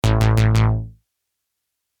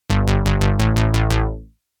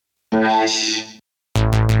Fresh.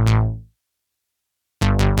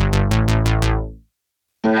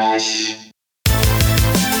 Fresh.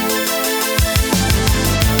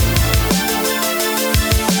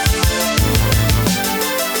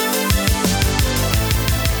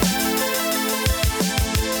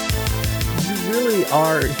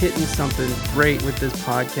 Are hitting something great with this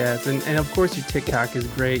podcast, and of course your TikTok is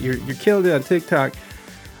great. You're killing it on TikTok.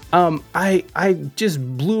 I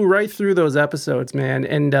just blew right through those episodes, man,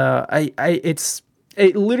 and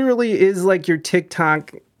it literally is like your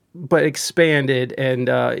TikTok but expanded and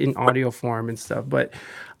in audio form and stuff. But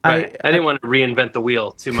right. I didn't want to reinvent the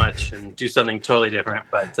wheel too much and do something totally different,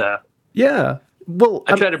 but yeah, well,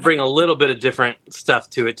 I try to bring a little bit of different stuff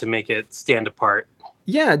to it to make it stand apart.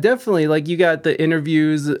 Yeah, definitely. Like you got the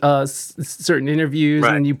interviews, certain interviews,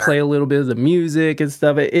 Right. and you play a little bit of the music and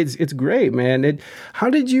stuff. It's great, man. How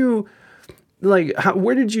did you,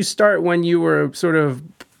 where did you start when you were sort of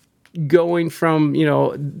going from,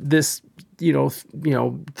 this,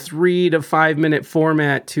 3 to 5 minute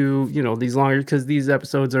format to, these longer, because these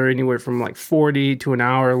episodes are anywhere from like 40 to an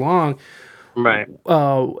hour long. Right.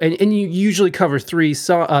 And you usually cover three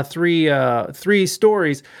stories.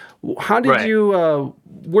 How did you,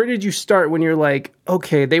 where did you start when you're like,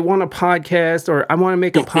 okay, they want a podcast or I want to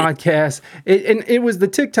make a podcast? And it was the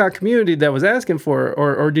TikTok community that was asking for it,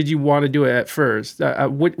 or did you want to do it at first?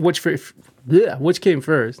 Which came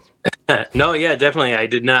first? No, yeah, definitely. I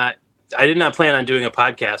did not plan on doing a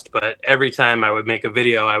podcast, but every time I would make a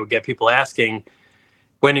video, I would get people asking,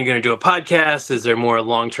 when are you going to do a podcast? Is there more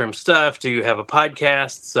long-term stuff? Do you have a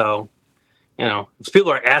podcast? So, if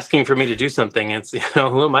people are asking for me to do something, it's,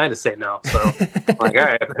 who am I to say no? So I'm like, all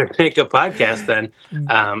right, I better make a podcast then.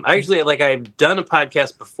 I actually, I've done a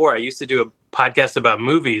podcast before. I used to do a podcast about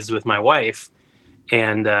movies with my wife,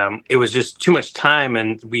 and it was just too much time.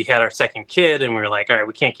 And we had our second kid, and we were like, all right,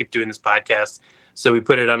 we can't keep doing this podcast. So we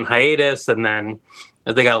put it on hiatus. And then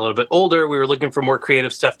as they got a little bit older, we were looking for more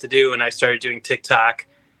creative stuff to do. And I started doing TikTok.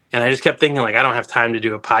 And I just kept thinking, I don't have time to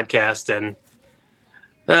do a podcast. And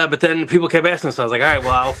but then people kept asking, so I was like, all right,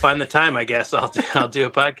 well, I'll find the time, I guess. I'll do a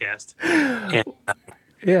podcast. And,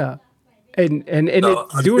 yeah. And so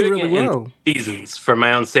it's doing really well. Seasons for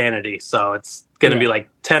my own sanity. So it's going to be like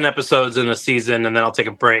 10 episodes in a season, and then I'll take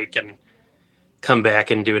a break and come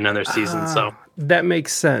back and do another season. So that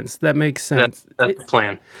makes sense. That's the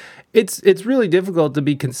plan. It's really difficult to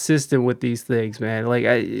be consistent with these things, man.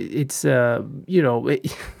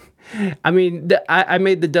 I made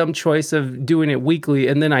the dumb choice of doing it weekly,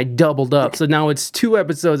 and then I doubled up. So now it's 2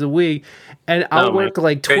 episodes a week, and I'll work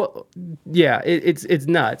like 12. Yeah, it's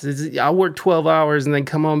nuts. I'll work 12 hours and then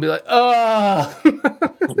come home and be like,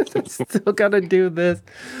 still gotta do this.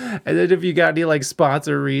 And then if you got any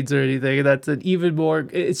sponsor reads or anything, that's an even more.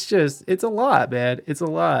 It's a lot, man. It's a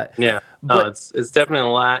lot. Yeah, it's definitely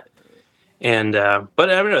a lot. And but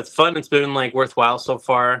I don't know, it's fun. It's been worthwhile so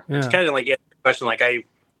far. Yeah. It's kind of a question. I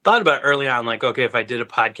thought about early on, okay, if I did a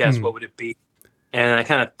podcast, what would it be? And I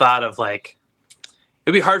kind of thought of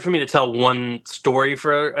it'd be hard for me to tell one story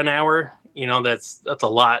for an hour. That's a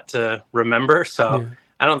lot to remember. So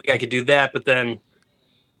I don't think I could do that. But then,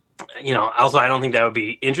 also I don't think that would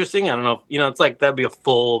be interesting. I don't know. It's that'd be a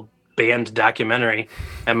full band documentary.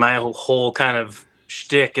 And my whole kind of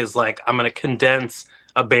shtick is I'm going to condense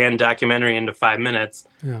a band documentary into 5 minutes.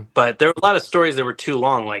 Yeah. But there were a lot of stories that were too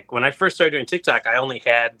long. When I first started doing TikTok, I only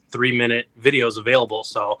had 3-minute videos available.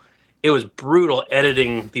 So it was brutal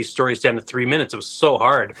editing these stories down to 3 minutes. It was so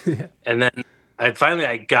hard. Yeah. And then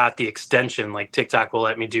I got the extension. TikTok will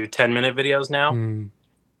let me do 10-minute videos now.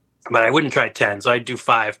 But I wouldn't try 10. So I'd do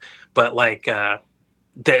 5. But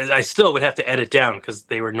I still would have to edit down because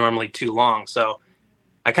they were normally too long. So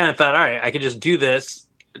I kind of thought, all right, I could just do this,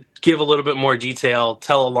 give a little bit more detail,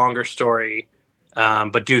 tell a longer story,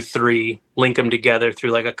 but do 3, link them together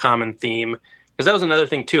through a common theme. Because that was another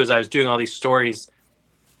thing too, as I was doing all these stories,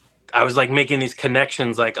 I was making these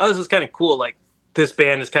connections, oh, this is kind of cool. This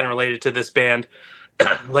band is kind of related to this band.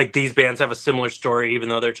 These bands have a similar story, even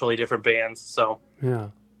though they're totally different bands. So yeah,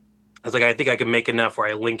 I was I think I could make enough where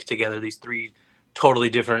I link together these 3 totally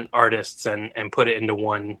different artists and put it into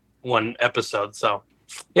one episode. So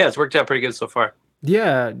yeah, it's worked out pretty good so far.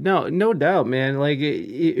 Yeah, no doubt, man.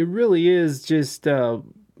 It really is just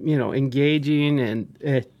engaging,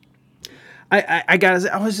 and I gotta say,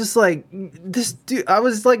 I was just this dude. I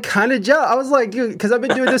was kind of jealous. I was dude, because I've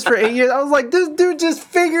been doing this for 8 years. I was this dude just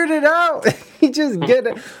figured it out. He just get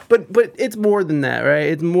it. But it's more than that, right?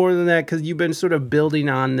 It's more than that because you've been sort of building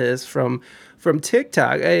on this from from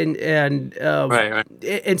TikTok, right.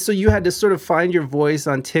 And so you had to sort of find your voice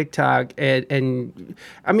on TikTok, and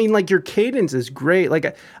I mean, like, your cadence is great.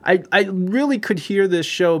 Like, I really could hear this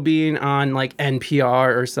show being on like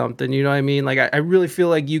NPR or something. You know what I mean? Like, I really feel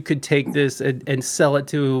like you could take this and sell it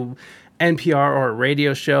to NPR or a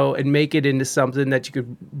radio show and make it into something that you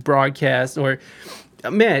could broadcast. Or,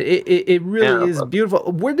 man, it really is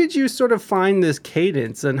beautiful. Where did you sort of find this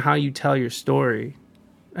cadence and how you tell your story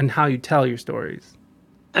and how you tell your stories?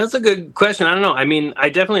 That's a good question. I don't know. I mean, I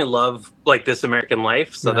definitely love like This American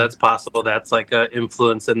Life, so that's possible. That's like an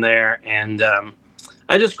influence in there. And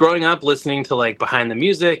I just growing up listening to like Behind the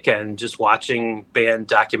Music and just watching band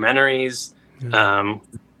documentaries.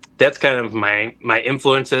 That's kind of my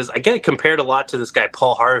influences. I get compared a lot to this guy,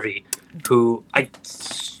 Paul Harvey, who I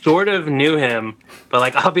sort of knew him, but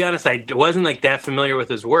like, I'll be honest, I wasn't like that familiar with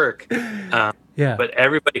his work. But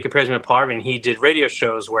everybody compares him to Paul Harvey, and he did radio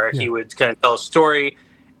shows where he would kind of tell a story,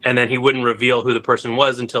 and then he wouldn't reveal who the person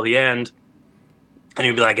was until the end. And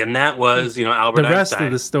he'd be like, and that was, Albert Einstein. The rest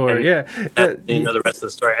of the story, the rest of the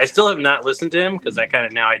story. I still have not listened to him because I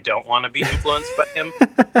don't want to be influenced by him.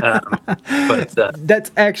 But that's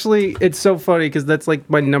actually, it's so funny because that's like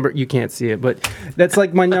my number, you can't see it, but that's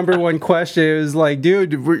like my number one question. It was like,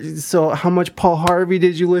 dude, so how much Paul Harvey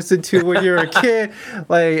did you listen to when you were a kid?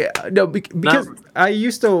 Like, no, because I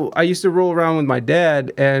used to roll around with my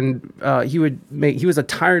dad, and he was a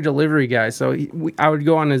tire delivery guy. So I would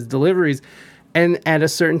go on his deliveries. And at a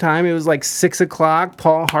certain time, it was like 6 o'clock,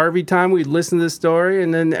 Paul Harvey time. We'd listen to the story,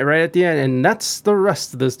 and then right at the end, and that's the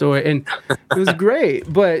rest of the story. And it was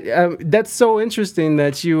great. But that's so interesting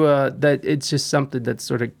that that it's just something that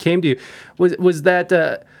sort of came to you. Was that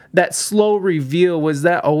that slow reveal? Was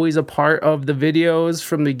that always a part of the videos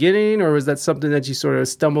from the beginning, or was that something that you sort of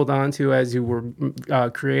stumbled onto as you were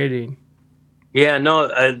creating? Yeah, no,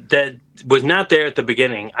 that was not there at the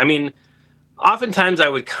beginning. I mean, oftentimes I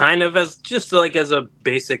would kind of as a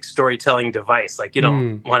basic storytelling device. Like, you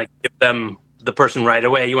don't want to give them the person right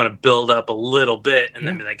away. You want to build up a little bit and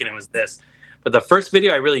then be like, and it was this. But the first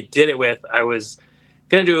video I really did it with, I was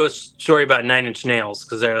going to do a story about Nine Inch Nails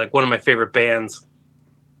because they're like one of my favorite bands.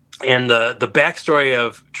 And the backstory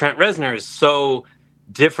of Trent Reznor is so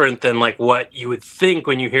different than like what you would think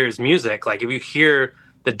when you hear his music. Like, if you hear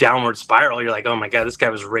the Downward Spiral, you're like, oh my God, this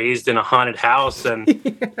guy was raised in a haunted house. And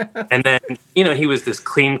and then, he was this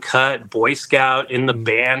clean cut Boy Scout in the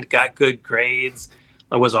band, got good grades,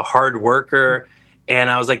 was a hard worker.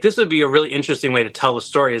 And I was like, this would be a really interesting way to tell the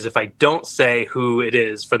story is if I don't say who it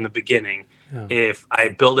is from the beginning, if I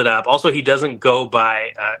build it up. Also, he doesn't go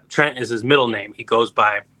by, Trent is his middle name. He goes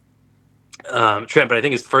by Trent, but I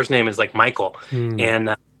think his first name is like Michael.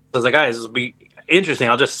 And I was like, guys, this will be interesting.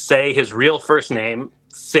 I'll just say his real first name,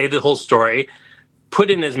 say the whole story,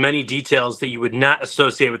 put in as many details that you would not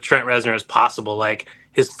associate with Trent Reznor as possible. Like,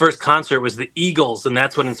 his first concert was the Eagles, and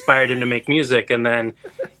that's what inspired him to make music. And then,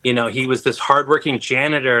 he was this hardworking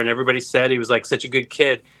janitor, and everybody said he was like such a good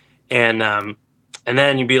kid. And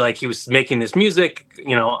then you'd be like, he was making this music,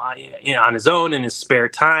 on his own in his spare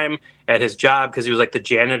time at his job because he was like the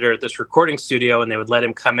janitor at this recording studio, and they would let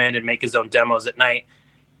him come in and make his own demos at night,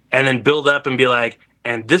 and then build up and be like,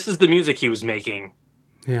 and this is the music he was making.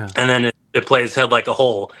 Yeah. And then it plays Head Like a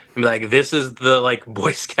Hole and be like, this is the like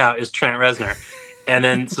Boy Scout is Trent Reznor. And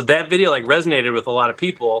then so that video like resonated with a lot of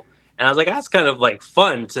people. And I was like, that's kind of like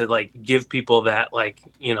fun to like give people that like,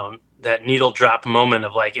 that needle drop moment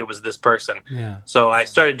of like, it was this person. Yeah. So I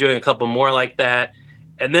started doing a couple more like that.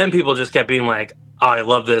 And then people just kept being like, oh, I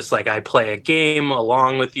love this. Like, I play a game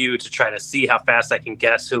along with you to try to see how fast I can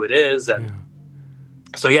guess who it is. And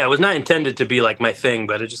so, yeah, it was not intended to be like my thing,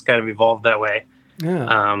 but it just kind of evolved that way.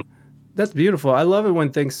 Yeah. That's beautiful. I love it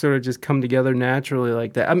when things sort of just come together naturally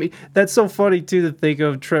like that. I mean, that's so funny too to think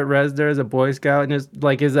of Trent Reznor as a Boy Scout, and his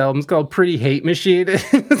album's called Pretty Hate Machine.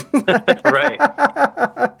 Right.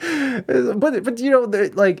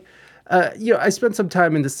 But I spent some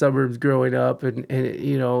time in the suburbs growing up, and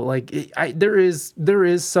there is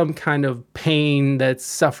some kind of pain that's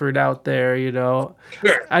suffered out there.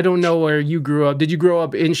 Sure. I don't know where you grew up. Did you grow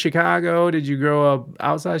up in Chicago? Did you grow up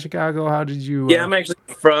outside Chicago? How did you? Yeah, I'm actually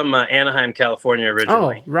from Anaheim, California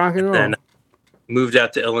originally. Oh, rock and roll. And then moved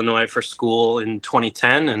out to Illinois for school in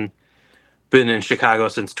 2010, and been in Chicago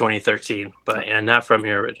since 2013. But not from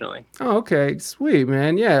here originally. Oh, okay, sweet,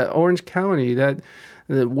 man. Yeah, Orange County.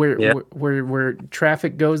 Where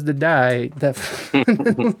traffic goes to die.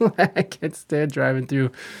 I can't stand driving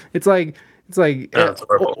through. It's like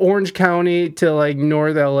Orange County to like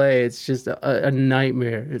North LA. It's just a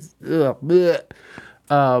nightmare. It's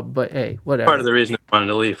but hey, whatever. Part of the reason I wanted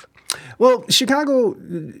to leave. Well, Chicago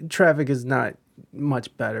traffic is not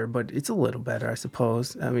much better, but it's a little better, I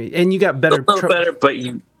suppose. I mean, and you got better. A little better, but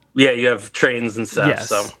you have trains and stuff. Yes.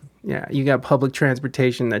 So yeah, you got public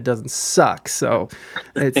transportation that doesn't suck, so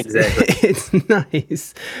it's exactly. it's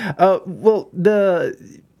nice. Well,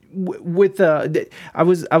 I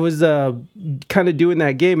was kind of doing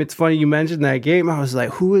that game. It's funny you mentioned that game. I was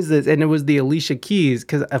like, who is this? And it was the Alicia Keys,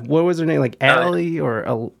 because what was her name? Like Allie,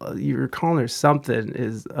 or you were calling her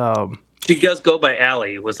something? She does go by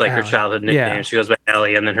Allie. Was like Allie. her childhood nickname. Yeah. She goes by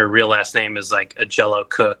Allie, and then her real last name is like a Jello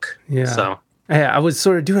cook. Yeah. So yeah, I was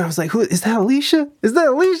sort of doing. I was like, "Who is that? Alicia? Is that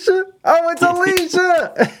Alicia? Oh, it's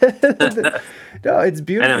Alicia!" No, it's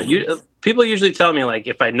beautiful. I know. People usually tell me, like,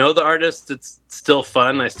 if I know the artist, it's still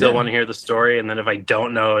fun. I still want to hear the story, and then if I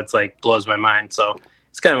don't know, it's like blows my mind. So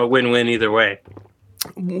it's kind of a win-win either way.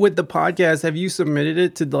 With the podcast, have you submitted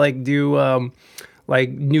it to like do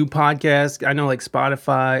like new podcasts? I know like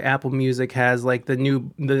Spotify, Apple Music has like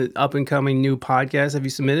the up and coming new podcast. Have you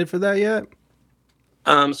submitted for that yet?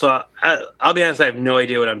 So I'll be honest, I have no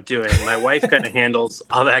idea what I'm doing. My wife kind of handles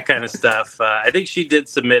all that kind of stuff. I think she did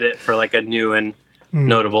submit it for like a new and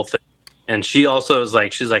notable thing. And she also is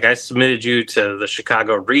like, she's like, I submitted you to the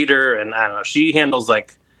Chicago Reader, and I don't know. She handles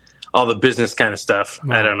like all the business kind of stuff.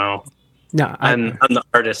 Wow. I don't know. No, I'm the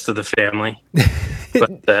artist of the family.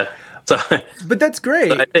 But that's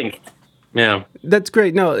great. So I think, yeah, that's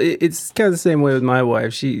great. No, it's kind of the same way with my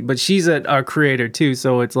wife. She's our creator too.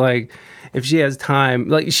 So it's like, if she has time,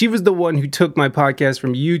 like she was the one who took my podcast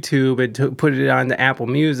from YouTube and put it on the Apple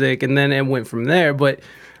Music, and then it went from there. But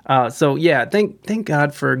so yeah, thank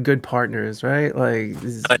God for good partners, right? Like,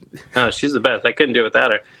 no, she's the best. I couldn't do it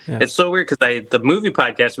without her. Yeah. It's so weird because the movie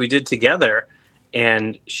podcast we did together,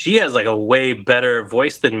 and she has like a way better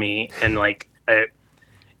voice than me, and like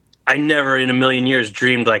I never in a million years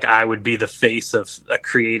dreamed like I would be the face of a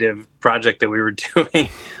creative project that we were doing.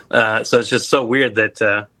 So it's just so weird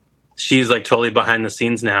that she's like totally behind the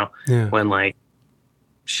scenes now. Yeah. When like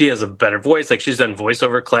she has a better voice. Like she's done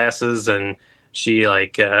voiceover classes, and she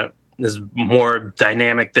like is more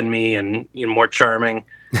dynamic than me and more charming.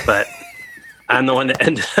 But I'm the one that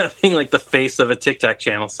ended up being like the face of a TikTok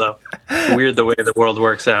channel. So weird the way the world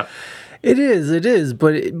works out. It is,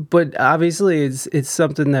 but obviously it's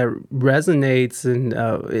something that resonates, and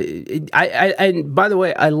I by the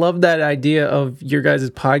way, I love that idea of your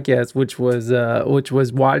guys' podcast, which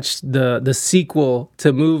was watch the sequel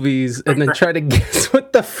to movies and then try to guess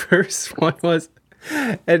what the first one was,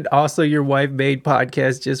 and also your wife made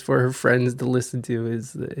podcasts just for her friends to listen to.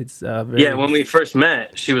 It's very... Yeah. When we first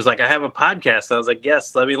met, she was like, "I have a podcast." I was like,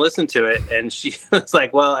 "Yes, let me listen to it," and she was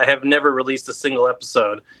like, "Well, I have never released a single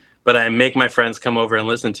episode, but I make my friends come over and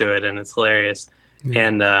listen to it, and it's hilarious."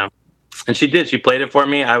 Yeah. And she did. She played it for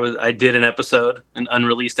me. I did an episode, an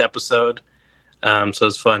unreleased episode, so it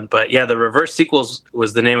was fun. But yeah, the Reverse Sequels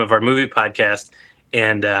was the name of our movie podcast,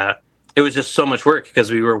 and it was just so much work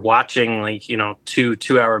because we were watching like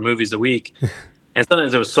 2-hour movies a week, and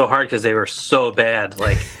sometimes it was so hard because they were so bad.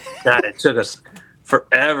 Like, God, it took us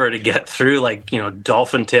forever to get through. Like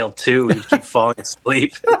Dolphin Tale 2, we keep falling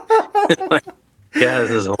asleep. Like, yeah,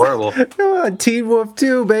 this is horrible. Come on, Teen Wolf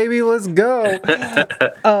 2, baby, let's go.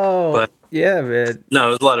 Yeah, man. No,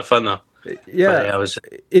 it was a lot of fun though. Yeah,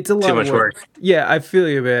 it's a lot too much work. Yeah, I feel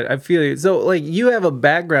you, man. I feel you. So, like, you have a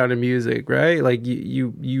background in music, right? Like,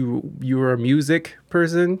 you were a music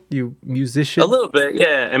person, you musician. A little bit,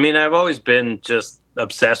 yeah. I mean, I've always been just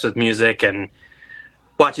obsessed with music and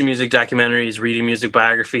watching music documentaries, reading music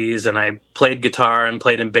biographies, and I played guitar and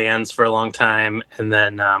played in bands for a long time, and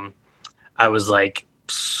then I was like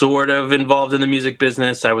sort of involved in the music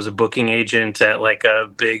business. I was a booking agent at like a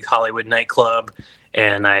big Hollywood nightclub,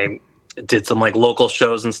 and I did some like local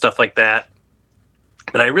shows and stuff like that.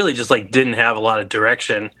 But I really just like didn't have a lot of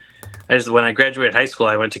direction. When I graduated high school,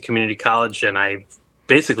 I went to community college and I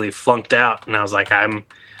basically flunked out. And I was like, I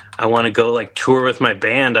want to go like tour with my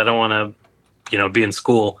band. I don't want to, be in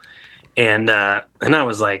school. And I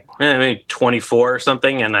was like maybe 24 or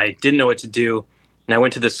something, and I didn't know what to do. And I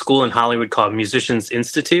went to this school in Hollywood called Musicians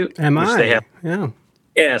Institute.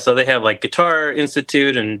 Yeah, so they have like Guitar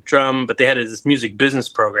Institute and drum, but they had this music business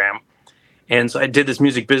program. And so I did this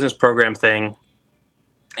music business program thing.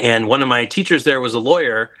 And one of my teachers there was a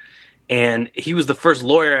lawyer, and he was the first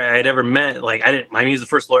lawyer I had ever met. Like, he's the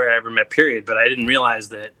first lawyer I ever met, period. But I didn't realize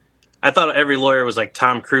that. I thought every lawyer was like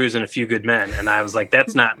Tom Cruise and A Few Good Men. And I was like,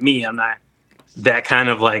 that's not me. I'm not that kind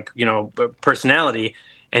of like, personality.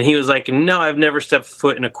 And he was like, no, I've never stepped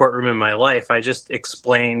foot in a courtroom in my life. I just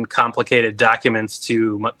explain complicated documents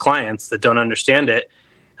to my clients that don't understand it.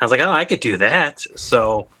 I was like, oh, I could do that.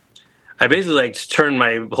 So I basically like just turned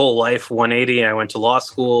my whole life 180. I went to law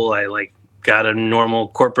school. I like got a normal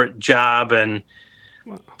corporate job, and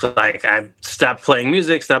like I stopped playing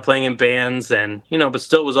music, stopped playing in bands, and but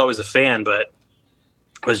still was always a fan. But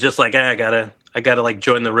it was just like I gotta like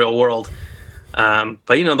join the real world. But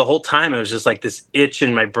the whole time it was just like this itch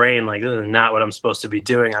in my brain, like this is not what I'm supposed to be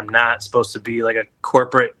doing. I'm not supposed to be like a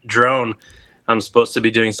corporate drone. I'm supposed to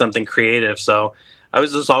be doing something creative. So I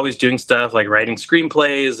was just always doing stuff like writing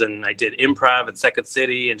screenplays, and I did improv at Second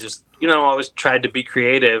City, and just always tried to be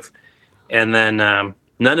creative. And then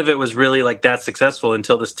none of it was really like that successful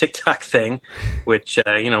until this TikTok thing, which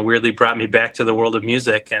weirdly brought me back to the world of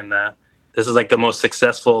music. And this is like the most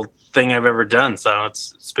successful thing I've ever done. So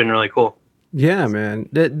it's been really cool. Yeah, man.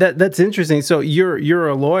 That's interesting. So you're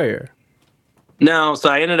a lawyer? No, so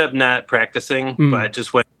I ended up not practicing, but I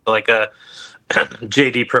just went to like a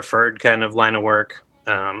JD preferred kind of line of work.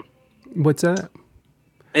 What's that?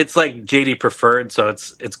 It's like JD preferred, so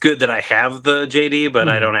it's good that I have the JD, but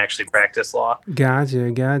I don't actually practice law. Gotcha.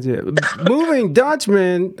 Moving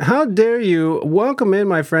Dutchman, how dare you? Welcome in,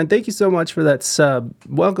 my friend. Thank you so much for that sub.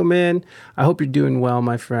 Welcome in. I hope you're doing well,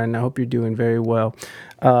 my friend. I hope you're doing very well.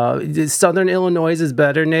 Southern Illinois is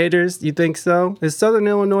better, Naders? You think so? Is Southern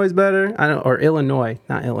Illinois better? Or Illinois,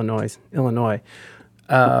 not Illinois. Illinois.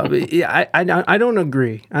 Yeah, I don't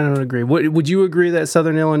agree. Would you agree that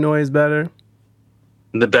Southern Illinois is better?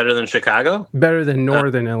 Better than Chicago? Better than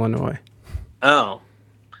Northern Illinois. Oh.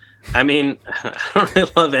 I mean, I don't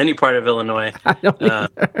really love any part of Illinois. I don't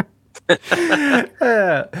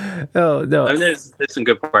Oh, no. I mean, there's some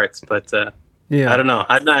good parts, but yeah. I don't know.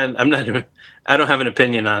 I don't have an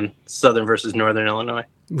opinion on Southern versus Northern Illinois.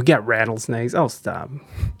 We got rattlesnakes. Oh, stop.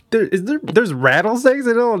 There's rattlesnakes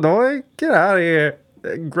in Illinois? Get out of here.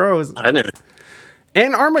 Gross. I never.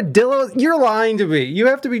 And armadillos? You're lying to me. You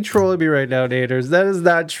have to be trolling me right now, Naders. That is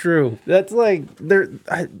not true. That's like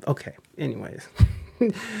okay. Anyways,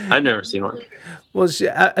 I've never seen one. Well,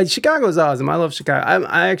 Chicago's awesome. I love Chicago.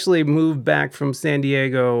 I actually moved back from San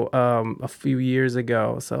Diego a few years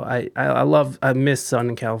ago, so I miss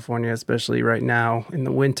Southern California, especially right now in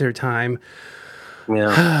the winter time.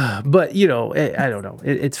 Yeah. But I don't know.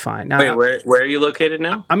 It's fine. Now, wait, where are you located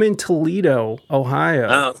now? I'm in Toledo, Ohio.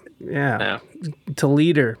 Oh, yeah.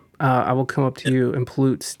 Toledo. I will come up to you and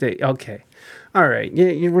pollute state. Okay. All right.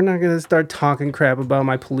 Yeah, we're not going to start talking crap about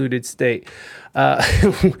my polluted state.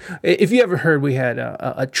 If you ever heard, we had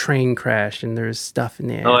a train crash and there's stuff in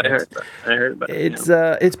the air. Oh, I heard about it.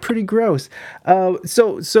 It's pretty gross.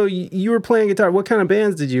 So you were playing guitar. What kind of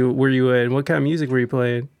bands were you in? What kind of music were you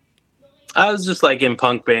playing? I was just like in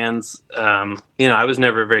punk bands. I was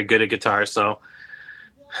never very good at guitar, so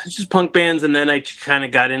just punk bands. And then I kind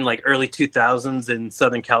of got in like early 2000s in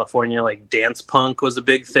Southern California, like dance punk was a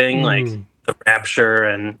big thing, like the Rapture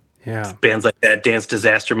and bands like that, Dance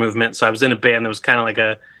Disaster Movement. So I was in a band that was kind of like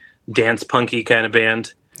a dance punky kind of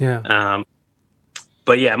band. Yeah.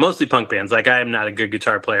 But yeah, mostly punk bands. Like I am not a good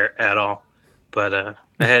guitar player at all, but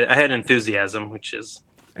I had enthusiasm, which is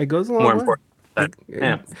it goes a long more way. important.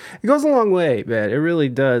 Yeah, it goes a long way, man. It really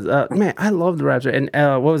does. Man, I love the Rapture. And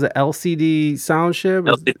what was it? LCD Soundship?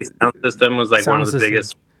 LCD Sound System was like one of the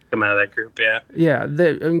biggest come out of that group. Yeah,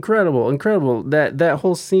 incredible. That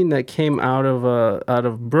whole scene that came out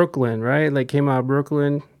of Brooklyn, right? Like came out of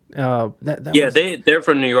Brooklyn. They're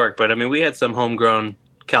from New York, but I mean, we had some homegrown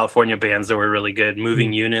California bands that were really good.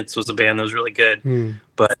 Moving Units was a band that was really good,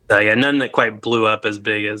 but none that quite blew up as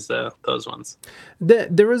big as those ones.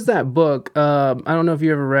 There was that book. I don't know if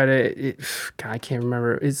you ever read it. God, I can't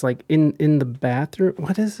remember. It's like in the bathroom.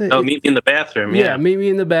 What is it? Oh, Meet Me in the Bathroom. Yeah, Meet Me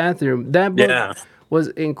in the Bathroom. That book was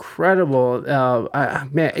incredible.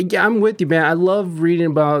 I'm with you, man. I love reading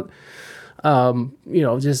about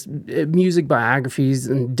just music biographies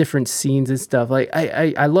and different scenes and stuff. Like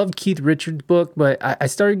I loved Keith Richards' book, but I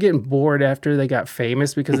started getting bored after they got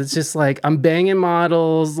famous because it's just like I'm banging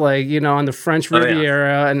models, like on the French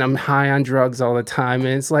Riviera, and I'm high on drugs all the time,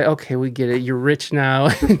 and it's like, okay, we get it. You're rich now.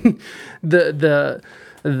 the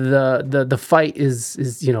fight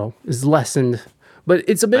is lessened. But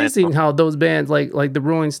it's amazing how those bands like the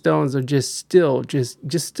Rolling Stones are just still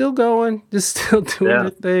going, just still doing their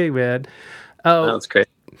thing, man. That's great.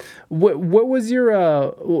 What was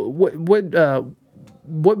your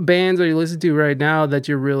what bands are you listening to right now that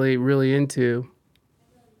you're really, really into?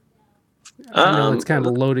 I know it's kind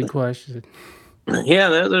of a loaded question. Yeah,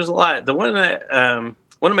 there's a lot. The one that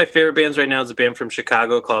one of my favorite bands right now is a band from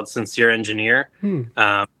Chicago called Sincere Engineer.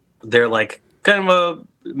 They're like kind of a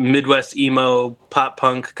Midwest emo pop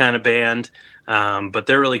punk kind of band, but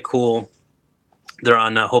they're really cool. They're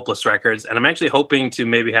on Hopeless Records, and I'm actually hoping to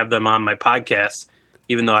maybe have them on my podcast,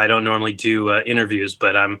 even though I don't normally do interviews,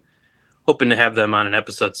 but I'm hoping to have them on an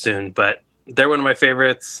episode soon. But they're one of my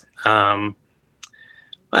favorites.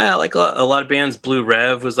 I like a lot of bands. Blue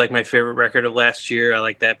Rev was like my favorite record of last year. I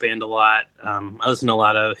like that band a lot. I listen to a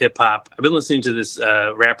lot of hip hop. I've been listening to this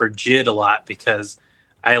rapper Jid a lot because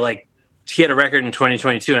he had a record in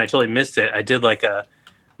 2022 and I totally missed it. I did like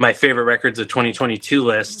my favorite records of 2022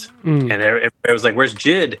 list, and everybody was like, "Where's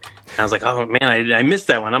Jid?" And I was like, "Oh man, I missed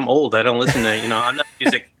that one. I'm old. I don't listen to I'm not a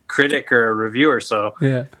music critic or a reviewer, so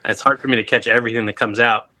it's hard for me to catch everything that comes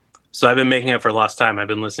out." So I've been making up for lost time. I've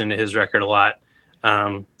been listening to his record a lot.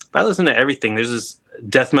 But I listen to everything. There's this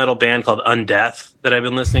death metal band called Undeath that I've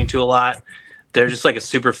been listening to a lot. They're just like a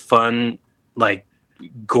super fun, like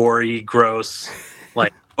gory, gross,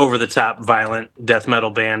 like over the top, violent death metal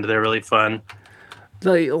band. They're really fun.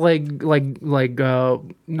 Not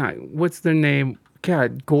what's their name?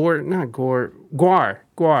 God, Gwar.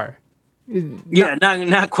 Yeah,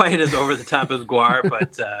 not quite as over the top as Gwar,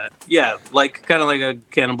 but like kind of like a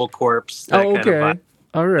Cannibal Corpse. That okay. Kind of vibe.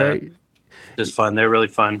 All right. Just fun. They're really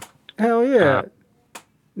fun. Hell yeah.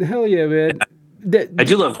 Hell yeah, man. I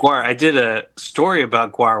do love Gwar. I did a story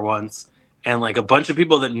about Gwar once, and like a bunch of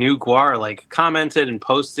people that knew Gwar like commented and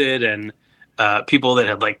posted, and people that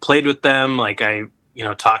had like played with them, like I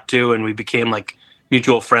talked to, and we became like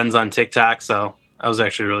mutual friends on TikTok. So that was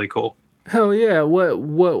actually really cool. Hell yeah!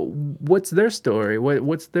 What's their story?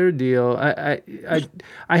 What's their deal? I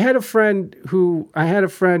had a friend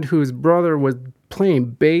whose brother was playing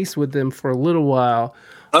bass with them for a little while.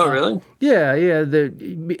 Oh, really? Yeah.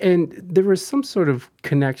 And there was some sort of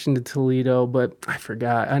connection to Toledo, but I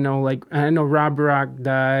forgot. I know Rob Rock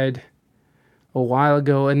died a while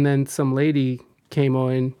ago, and then some came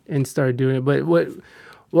on and started doing it. But what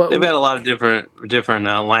they've had a lot of different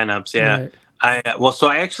lineups. Yeah. Right. So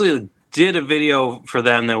I actually did a video for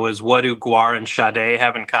them that was what do Gwar and Sade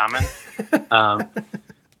have in common.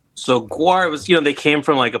 So Gwar was, they came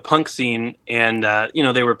from like a punk scene, and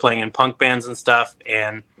they were playing in punk bands and stuff,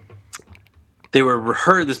 and they were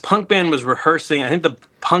this punk band was rehearsing. I think the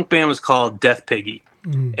punk band was called Death Piggy,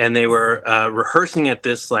 and they were rehearsing at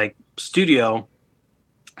this like studio.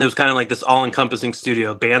 It was kind of like this all-encompassing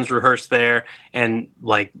studio. Bands rehearsed there, and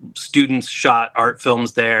like students shot art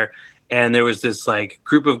films there. And there was this like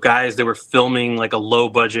group of guys that were filming like a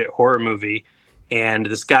low-budget horror movie. And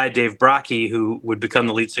this guy, Dave Brockie, who would become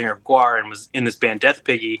the lead singer of Gwar and was in this band Death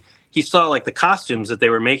Piggy, he saw like the costumes that they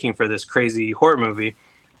were making for this crazy horror movie.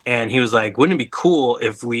 And he was like, wouldn't it be cool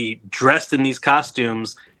if we dressed in these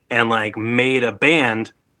costumes and like made a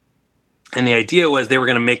band? And the idea was they were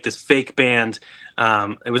going to make this fake band.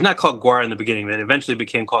 It was not called Gwar in the beginning, but it eventually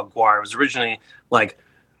became called Gwar. It was originally like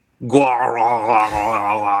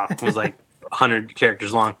Gwar. It was like 100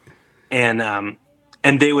 characters long.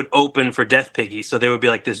 And they would open for Death Piggy. So they would be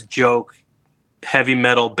like this joke heavy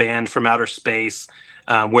metal band from outer space,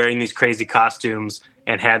 wearing these crazy costumes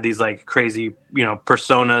and had these like crazy,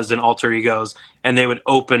 personas and alter egos. And they would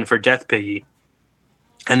open for Death Piggy.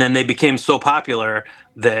 And then they became so popular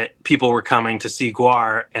that people were coming to see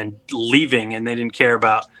Gwar and leaving, and they didn't care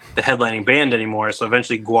about the headlining band anymore. So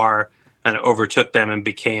eventually Gwar kind of overtook them and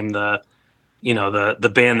became the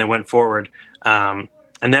band that went forward.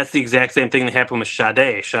 And that's the exact same thing that happened with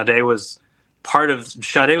Sade. Sade was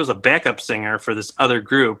a backup singer for this other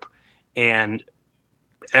group, and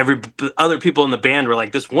other people in the band were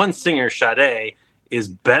like, this one singer, Sade, is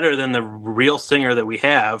better than the real singer that we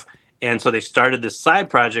have. And so they started this side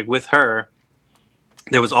project with her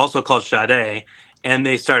that was also called Sade, and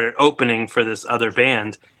they started opening for this other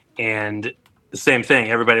band. And the same thing,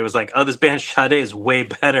 everybody was like, oh, this band Sade is way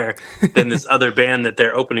better than this other band that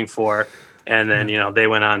they're opening for. And then, they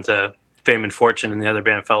went on to fame and fortune, and the other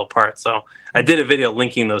band fell apart. So I did a video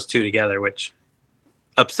linking those two together, which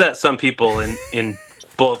upset some people in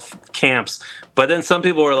both camps. But then some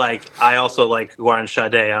people were like, I also like Gwar and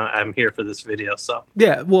Sade. I'm here for this video. So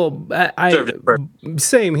yeah, well, I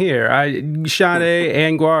same here. Sade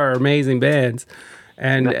and Gwar are amazing bands,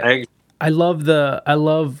 and I love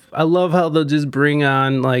how they'll just bring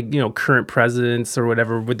on like current presidents or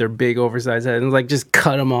whatever with their big oversized heads and like just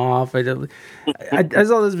cut them off. I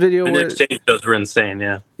saw this video and where exchange shows were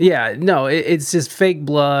insane. Yeah, no, it's just fake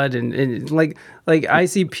blood and like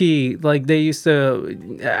ICP, like they used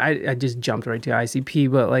to. I just jumped right to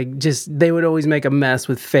ICP, but like just they would always make a mess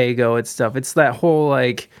with Faygo and stuff. It's that whole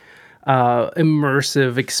like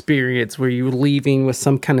immersive experience where you're leaving with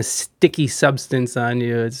some kind of sticky substance on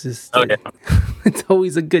you. It's just it's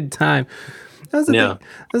always a good time. That's the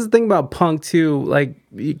thing about punk too, like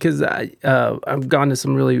because I've gone to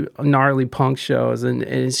some really gnarly punk shows and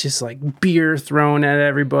it's just like beer thrown at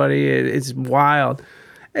everybody. It's wild.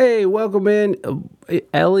 Hey, welcome in,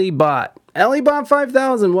 Ellie Bot. Ellie Bot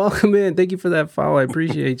 5000, welcome in. Thank you for that follow. I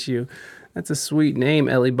appreciate you. That's a sweet name,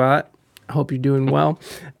 Ellie Bot. I hope you're doing well.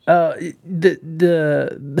 I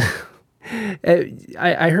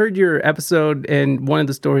heard your episode, and one of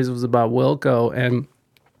the stories was about Wilco and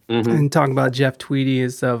talking about Jeff Tweedy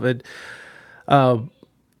and stuff. And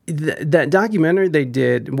that documentary they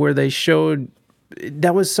did where they showed,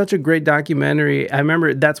 that was such a great documentary. I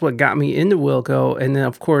remember that's what got me into Wilco. And then,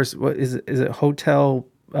 of course, what is it Hotel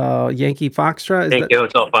Yankee Foxtrot? Yankee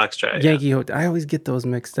Hotel Foxtrot. Yankee Hotel. I always get those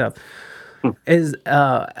mixed up. That's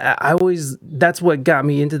what got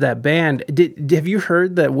me into that band. Have you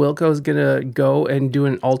heard that Wilco's gonna go and do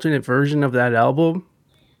an alternate version of that album?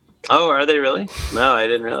 Oh, are they really? No, I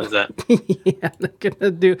didn't realize that. Yeah, they're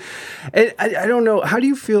gonna do. And I don't know. How do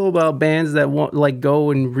you feel about bands that want like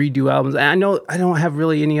go and redo albums? I know I don't have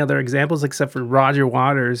really any other examples except for Roger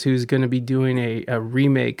Waters, who's going to be doing a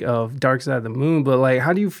remake of Dark Side of the Moon. But like,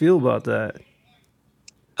 how do you feel about that?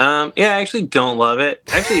 Yeah, I actually don't love it.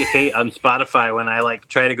 I actually hate on Spotify when I like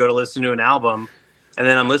try to go to listen to an album, and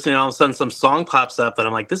then I'm listening, and all of a sudden some song pops up, and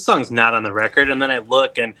I'm like, this song's not on the record, and then I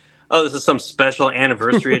look and, oh, this is some special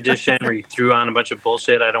anniversary edition where you threw on a bunch of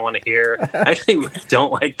bullshit I don't want to hear. I actually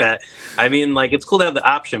don't like that. I mean, like, it's cool to have the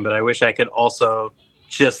option, but I wish I could also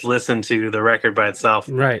just listen to the record by itself.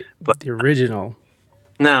 Right, but the original.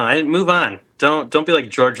 No, I move on. Don't be like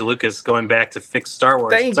George Lucas going back to fix Star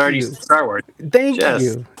Wars. Thank it's already you. Star Wars. Thank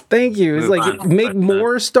you. It's like, make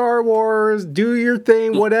more Star Wars, do your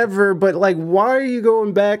thing, whatever. But like, why are you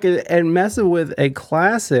going back and messing with a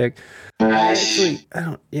classic? Actually, I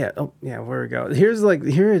don't. Yeah. Oh, yeah. Where we go? Here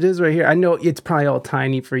it is right here. I know it's probably all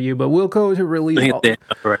tiny for you, but we'll go to release.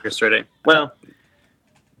 Record Store Day. Well,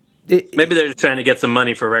 maybe they're just trying to get some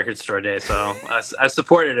money for Record Store Day, so I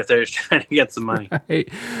support it if they're just trying to get some money.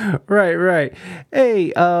 Right.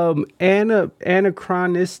 Hey,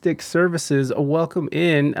 Anachronistic Services, welcome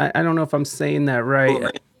in. I don't know if I'm saying that right.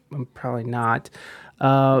 Cool. I'm probably not.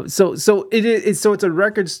 So it's a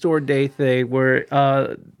Record Store Day thing where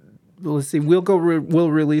let's see, Wilco will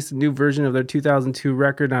release a new version of their 2002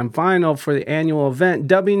 record on vinyl for the annual event,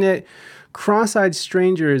 dubbing it Cross-Eyed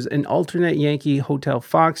Strangers, an alternate Yankee Hotel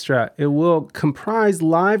Foxtrot. It will comprise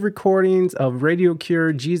live recordings of Radio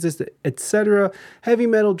Cure, Jesus, etc., heavy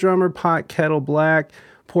metal drummer Pot Kettle Black,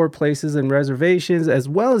 Poor Places and Reservations, as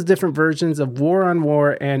well as different versions of War on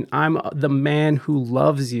War and I'm the Man Who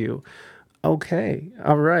Loves You. Okay,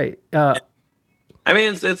 all right. I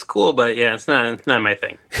mean, it's cool, but yeah, it's not my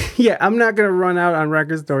thing. Yeah, I'm not going to run out on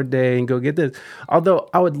Record Store Day and go get this. Although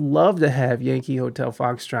I would love to have Yankee Hotel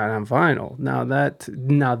Foxtrot on vinyl. Now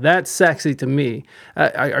that's sexy to me.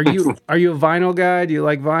 Are you a vinyl guy? Do you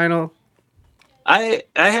like vinyl? I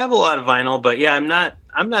have a lot of vinyl, but yeah, I'm not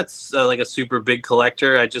like a super big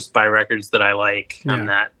collector. I just buy records that I like.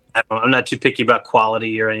 Yeah. I'm not too picky about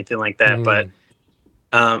quality or anything like that, but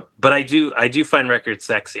I do find records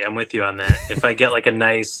sexy. I'm with you on that. If I get like a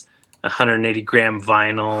nice 180 gram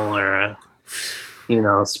vinyl or a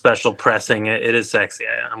special pressing, it is sexy.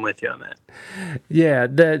 I'm with you on that. Yeah,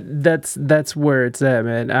 that's where it's at,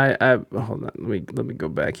 man. I hold on, let me go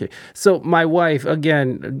back here. So my wife,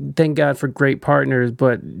 again, thank God for great partners,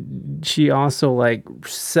 but she also like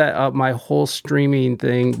set up my whole streaming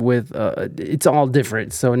thing with it's all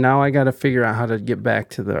different. So now I got to figure out how to get back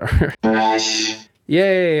to the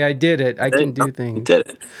Yay, I did it. I can do things. You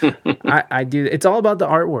did it. I do. It's all about the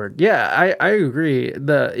artwork. Yeah, I agree.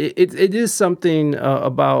 It is something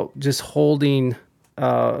about just holding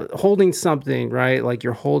something, right? Like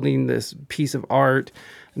you're holding this piece of art.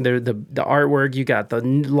 The artwork, you got the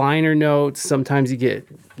liner notes. Sometimes you get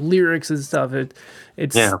lyrics and stuff.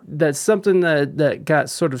 That's something that got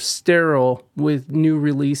sort of sterile with new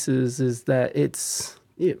releases, is that it's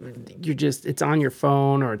on your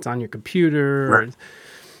phone or it's on your computer.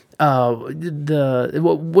 Right.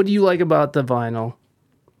 What do you like about the vinyl?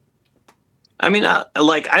 I mean, I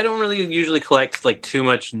don't really usually collect like too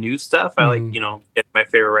much new stuff. I like, get my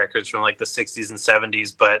favorite records from like the 60s and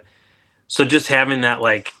 70s, but so just having that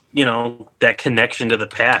that connection to the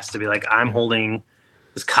past, to be like, I'm holding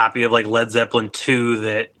this copy of like Led Zeppelin 2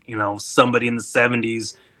 that, somebody in the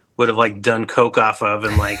 70s would have like done coke off of,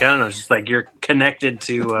 and like, I don't know, it's just like you're connected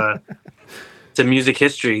to music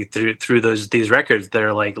history through these records that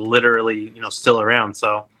are like literally still around.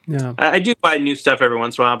 So yeah, I do buy new stuff every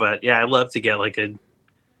once in a while, but yeah, I love to get like a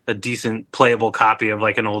decent playable copy of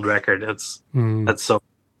like an old record. That's so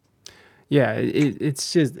yeah,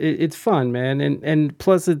 it's just it's fun, man, and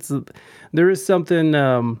plus there is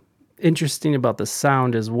something interesting about the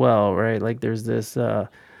sound as well, right? Like there's this the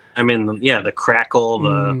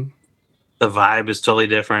crackle, The vibe is totally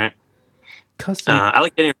different. Custom. I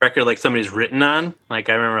like getting a record like somebody's written on. Like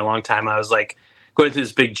I remember a long time I was like going through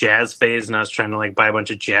this big jazz phase, and I was trying to like buy a bunch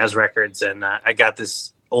of jazz records, and I got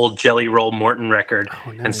this old Jelly Roll Morton record,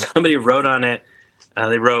 Oh, nice. and somebody wrote on it.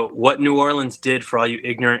 They wrote, "What New Orleans did for all you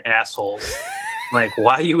ignorant assholes." Like,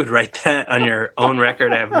 why you would write that on your own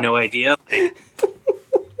record, I have no idea. Like,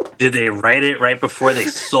 did they write it right before they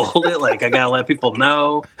sold it? Like, I gotta let people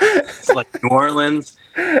know it's like New Orleans,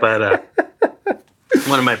 but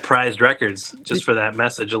one of my prized records just for that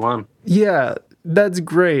message alone. Yeah, that's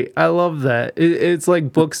great. I love that. It's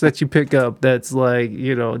like books that you pick up that's like,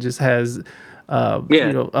 just has,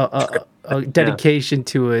 a dedication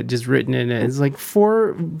to it, just written in it. It's like,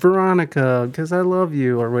 for Veronica, because I love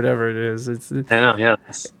you, or whatever it is. I know, yeah.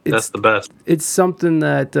 That's the best. It's something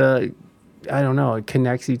that, I don't know, it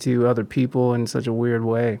connects you to other people in such a weird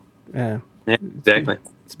way. Yeah, exactly.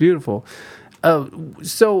 It's beautiful.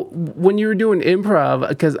 So when you were doing improv,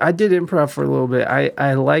 because I did improv for a little bit,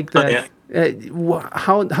 I like that. Oh, yeah.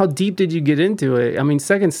 How deep did you get into it? I mean,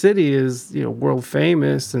 Second City is world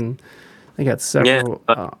famous, and they got several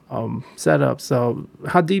setups. So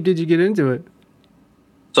how deep did you get into it?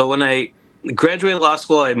 So when I graduated law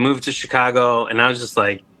school, I moved to Chicago, and I was just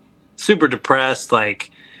like super depressed.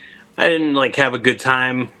 Like I didn't like have a good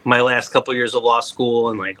time my last couple of years of law school,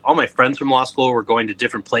 and like all my friends from law school were going to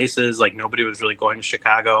different places. Like nobody was really going to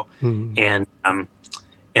Chicago, and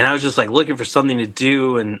I was just like looking for something to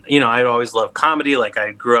do. And I'd always loved comedy. Like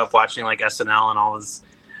I grew up watching like SNL and all those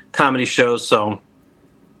comedy shows. So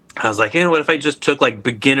I was like, what if I just took like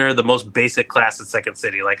beginner, the most basic class at Second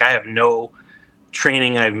City? Like I have no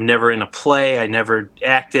training. I'm never in a play. I never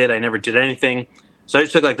acted. I never did anything. So I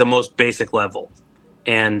just took like the most basic level.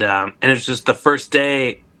 And it's just the first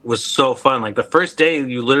day was so fun. Like the first day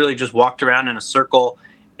you literally just walked around in a circle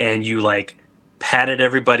and you like patted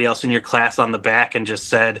everybody else in your class on the back and just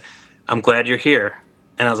said, "I'm glad you're here."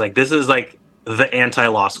 And I was like, this is like the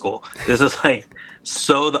anti-law school. This is like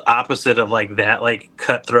so the opposite of like that like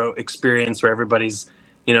cutthroat experience where everybody's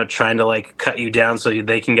trying to like cut you down so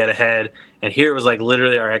they can get ahead. And here it was like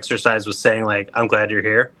literally our exercise was saying like, "I'm glad you're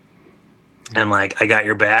here," and like I got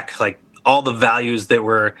your back. Like all the values that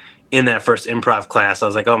were in that first improv class, I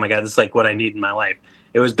was like, oh my God, this is like what I need in my life.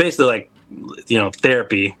 It was basically like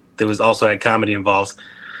therapy. There was also had comedy involved.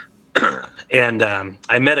 And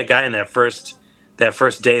I met a guy in that first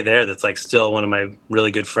day there that's like still one of my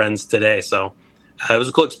really good friends today. So it was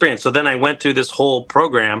a cool experience. So then I went through this whole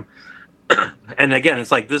program. And again,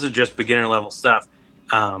 it's like, this is just beginner level stuff.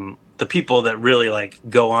 The people that really like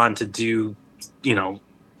go on to do,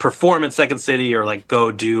 perform in Second City or like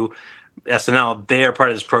go do SNL, they are part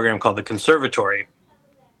of this program called the Conservatory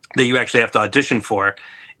that you actually have to audition for.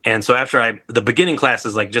 And so after the beginning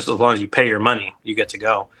classes, like just as long as you pay your money, you get to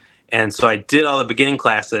go. And so I did all the beginning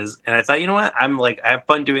classes, and I thought, you know what? I'm like, I have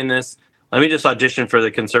fun doing this. Let me just audition for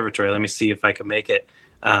the Conservatory. Let me see if I can make it.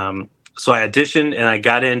 So I auditioned and I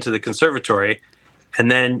got into the Conservatory,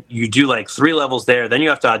 and then you do like 3 levels there. Then you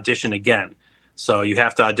have to audition again. So you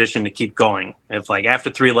have to audition to keep going. If like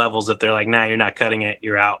after 3 levels, if they're like, nah, you're not cutting it,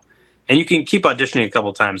 you're out. And you can keep auditioning a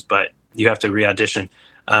couple times, but you have to re-audition.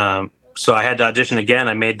 So I had to audition again.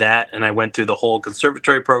 I made that, and I went through the whole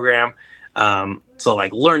Conservatory program. So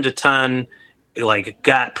like learned a ton, like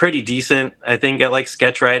got pretty decent, I think, at like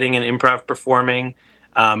sketch writing and improv performing.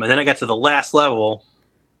 And then I got to the last level,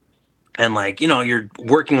 and like, you're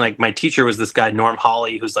working, like my teacher was this guy, Norm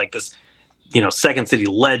Hawley, who's like this, Second City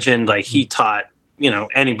legend. Like he taught,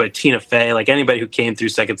 anybody, Tina Fey, like anybody who came through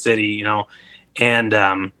Second City,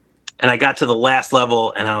 and I got to the last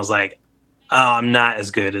level and I was like, oh, I'm not as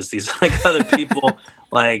good as these like other people.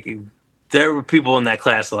 Like there were people in that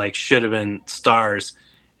class that like should have been stars.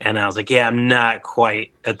 And I was like, yeah, I'm not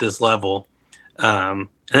quite at this level. And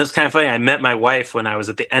it was kind of funny. I met my wife when I was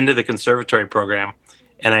at the end of the Conservatory program,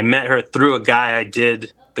 and I met her through a guy I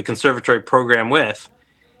did the Conservatory program with.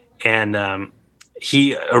 And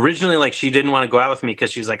he originally, like, she didn't want to go out with me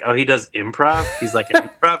because she's like, oh, he does improv. He's like an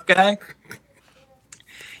improv guy.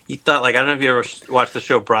 He thought, like, I don't know if you ever watched the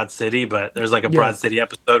show Broad City, but there's like a Broad City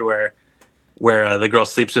episode where the girl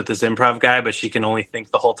sleeps with this improv guy, but she can only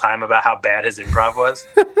think the whole time about how bad his improv was.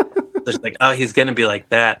 So she's like, oh, he's going to be like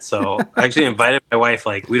that. So I actually invited my wife,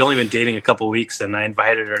 like, we'd only been dating a couple weeks, and I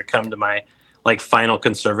invited her to come to my, like, final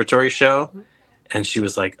Conservatory show. And she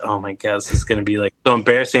was like, oh my God, this is going to be like so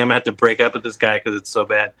embarrassing. I'm going to have to break up with this guy because it's so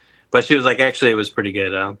bad. But she was like, actually, it was pretty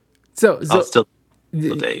good. So I'll still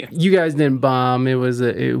date you. You guys didn't bomb. It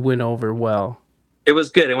went over well. It was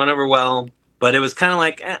good. It went over well. But it was kind of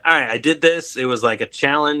like, all right, I did this. It was like a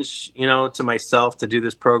challenge, to myself to do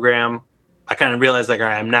this program. I kind of realized like, all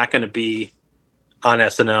right, I'm not going to be on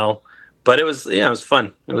SNL, but it was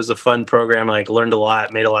fun. It was a fun program. I like learned a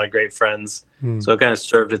lot, made a lot of great friends. So it kind of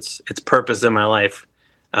served its purpose in my life.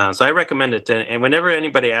 So I recommend it. And whenever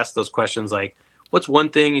anybody asks those questions, like, what's one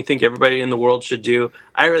thing you think everybody in the world should do?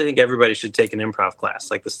 I really think everybody should take an improv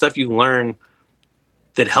class. Like the stuff you learn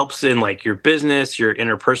that helps in like your business, your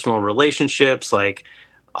interpersonal relationships, like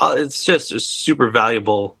it's just super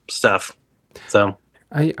valuable stuff. So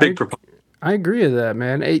I agree with that,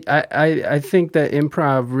 man. I think that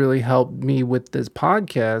improv really helped me with this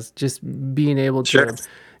podcast, just being able to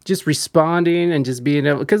just responding and just being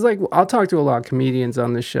able, because like I'll talk to a lot of comedians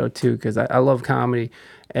on this show too, because I love comedy.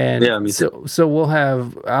 And so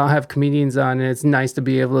I'll have comedians on, and it's nice to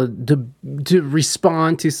be able to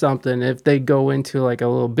respond to something if they go into like a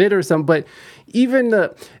little bit or something. But even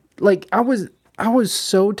I was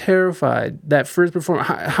so terrified that first performance.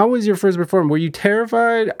 How was your first performance? Were you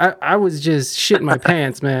terrified? I was just shitting my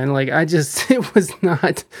pants, man. Like I was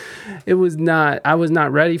not, I was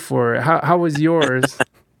not ready for it. How was yours?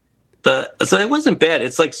 So it wasn't bad.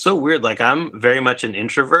 It's like so weird. Like I'm very much an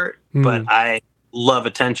introvert, but I love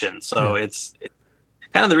attention. So it's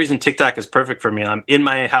kind of the reason TikTok is perfect for me. I'm in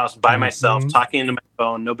my house by myself, talking into my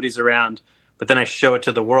phone. Nobody's around, but then I show it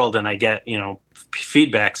to the world and I get,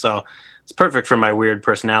 feedback. So it's perfect for my weird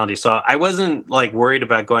personality. So I wasn't like worried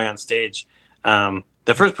about going on stage. The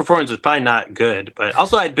first performance was probably not good, but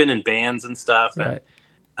also I'd been in bands and stuff, and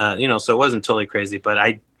so it wasn't totally crazy.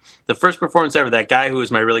 But the first performance ever, that guy who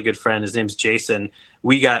was my really good friend, his name's Jason.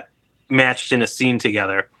 We got matched in a scene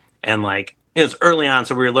together, and like it was early on,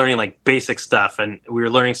 so we were learning like basic stuff, and we were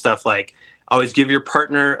learning stuff like always give your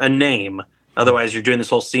partner a name, otherwise you're doing this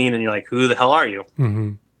whole scene and you're like, who the hell are you?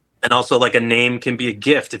 And also like a name can be a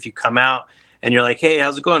gift. If you come out and you're like, hey,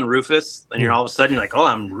 how's it going, Rufus? And you're all of a sudden like, oh,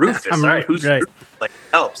 I'm Rufus. All right, who's Rufus? Like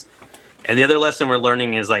helps. And the other lesson we're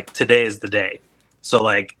learning is like today is the day. So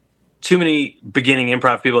like too many beginning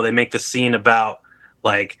improv people, they make the scene about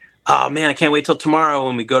like, oh man, I can't wait till tomorrow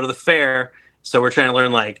when we go to the fair. So we're trying to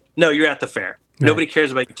learn like, no, you're at the fair. Right. Nobody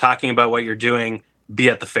cares about you talking about what you're doing.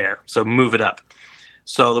 Be at the fair. So move it up.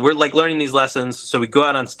 So we're like learning these lessons. So we go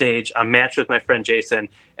out on stage. I'm matched with my friend Jason.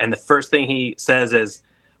 And the first thing he says is,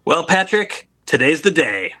 well, Patrick, today's the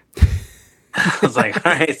day. I was like,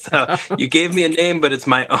 all right, so you gave me a name, but it's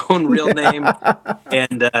my own real name.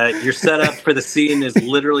 And your setup for the scene is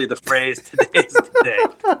literally the phrase, today's the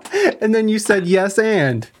day. And then you said yes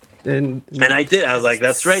and I did. I was like,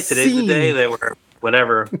 that's right. Today's the day. They were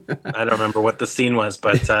whatever. I don't remember what the scene was,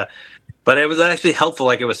 but it was actually helpful.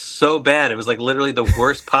 Like it was so bad. It was like literally the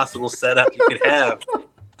worst possible setup you could have.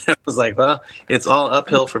 I was like, well, it's all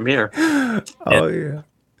uphill from here. Oh yeah.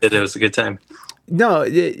 It was a good time. No,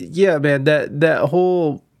 yeah, man. That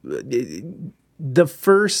whole the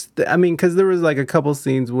first, I mean, because there was like a couple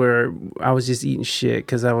scenes where I was just eating shit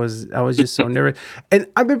because I was just so nervous. And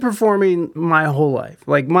I've been performing my whole life,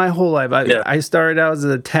 I started out as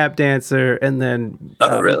a tap dancer and then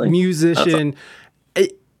musician.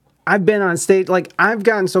 I've been on stage, like I've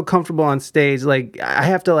gotten so comfortable on stage, like I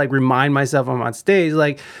have to like remind myself I'm on stage,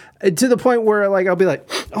 like to the point where like I'll be like,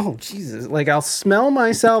 oh Jesus, like I'll smell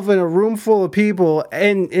myself in a room full of people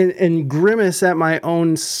and grimace at my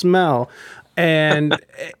own smell. And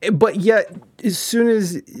but yet as soon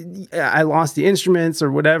as I lost the instruments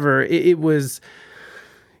or whatever, it was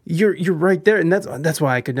you're right there, and that's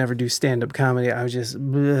why I could never do stand-up comedy. I was just scares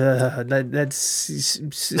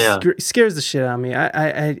the shit out of me. I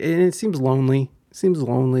and it seems lonely. It seems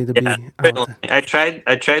lonely to be. I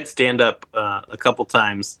tried stand-up a couple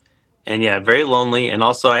times, and very lonely. And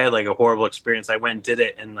also I had like a horrible experience. I went and did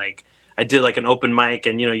it, and like I did like an open mic,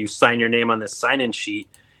 and you sign your name on this sign-in sheet.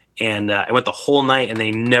 And I went the whole night, and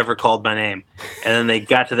they never called my name. And then they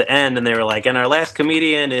got to the end, and they were like, and our last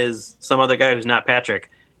comedian is some other guy who's not Patrick.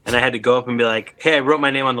 And I had to go up and be like, hey, I wrote my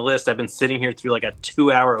name on the list. I've been sitting here through like a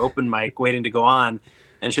 2-hour open mic waiting to go on.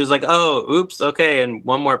 And she was like, oh, oops, okay, and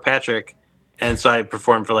one more Patrick. And so I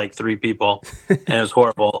performed for like 3 people, and it was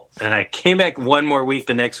horrible. And I came back one more week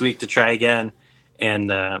the next week to try again. And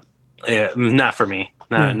not for me.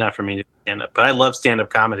 Not for me to stand up. But I love stand-up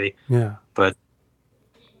comedy. Yeah. But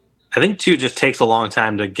I think, too, just takes a long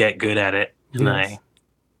time to get good at it. And I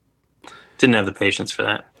didn't have the patience for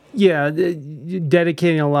that. Yeah,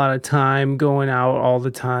 dedicating a lot of time, going out all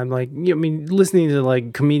the time. Like, I mean, listening to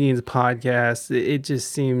like comedians' podcasts, it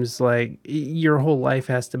just seems like your whole life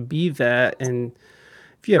has to be that. And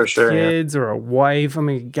if you have kids or a wife, I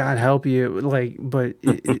mean, God help you. Like, but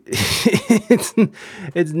it's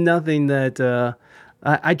nothing that.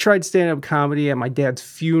 I tried stand-up comedy at my dad's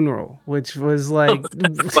funeral, which was like,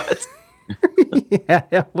 what? Yeah,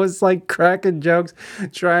 it was like cracking jokes,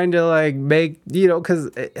 trying to like make,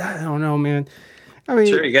 because I don't know, man. I mean,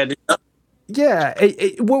 Sure, you got to do that. yeah.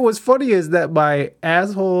 What was funny is that my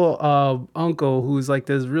asshole uncle, who's like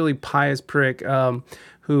this really pious prick,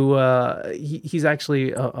 who he's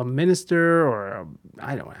actually a minister or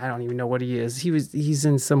I don't even know what he is. He's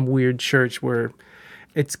in some weird church where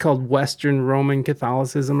it's called Western Roman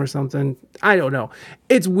Catholicism or something. I don't know.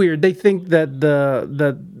 It's weird. They think that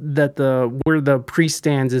the where the priest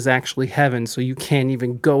stands is actually heaven, so you can't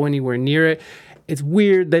even go anywhere near it. It's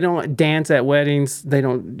weird. They don't dance at weddings. They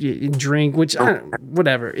don't drink, which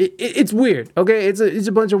whatever. It's weird. Okay, it's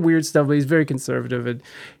a bunch of weird stuff. But he's very conservative, and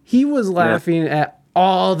he was laughing at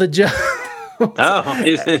all the jokes.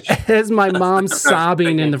 As my mom's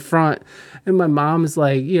sobbing in the front. And my mom is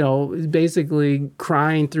like, basically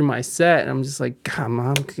crying through my set. And I'm just like, God,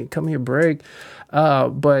 Mom, come here, break.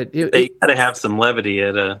 But they gotta have some levity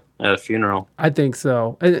at a funeral. I think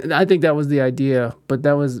so. And I think that was the idea. But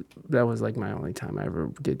that was like my only time I ever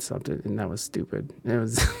did something, and that was stupid. It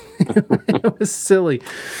was it was silly.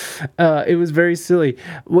 It was very silly.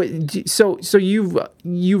 So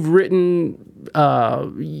you've written.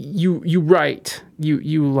 You write.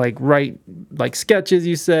 You like write like sketches,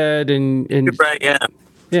 you said, and right,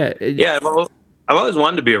 yeah. I've always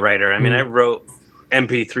wanted to be a writer. I mean, I wrote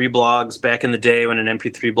MP3 blogs back in the day when an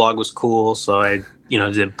MP3 blog was cool. So I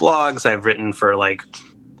did blogs. I've written for like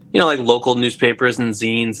local newspapers and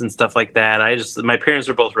zines and stuff like that. My parents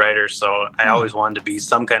were both writers, so I always wanted to be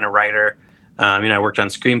some kind of writer. I worked on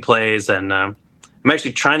screenplays, and I'm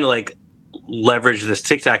actually trying to like leverage this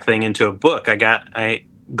TikTok thing into a book. I got a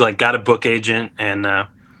book agent and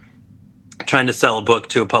trying to sell a book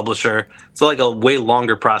to a publisher. It's like a way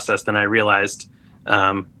longer process than I realized.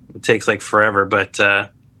 It takes like forever, but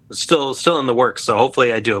still in the works. So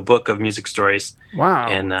hopefully I do a book of music stories. Wow.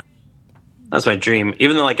 And that's my dream.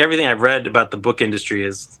 Even though like everything I've read about the book industry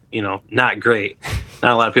is, not great.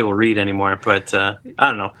 Not a lot of people read anymore, but I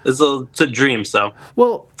don't know. It's a dream. So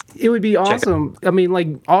well, it would be awesome. I mean, like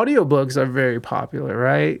audiobooks are very popular,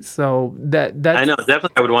 right? So that I know,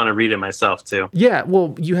 definitely I would want to read it myself too. Yeah,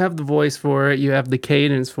 well, you have the voice for it, you have the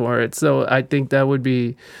cadence for it. So I think that'd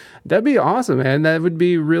be awesome, man. That would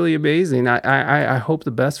be really amazing. I hope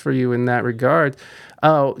the best for you in that regard.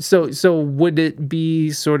 So would it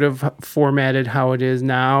be sort of formatted how it is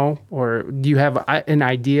now, or do you have an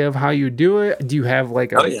idea of how you do it? Do you have like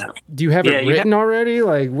do you have it written already?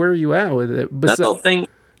 Like, where are you at with it? That's the whole thing.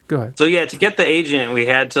 Go ahead. So to get the agent, we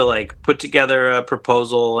had to like put together a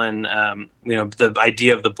proposal and the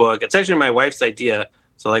idea of the book. It's actually my wife's idea.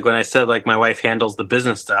 So like when I said like my wife handles the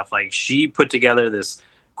business stuff, like she put together this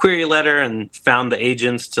query letter and found the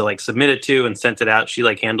agents to like submit it to and sent it out. She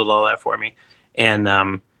like handled all that for me,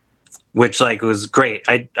 and which like was great.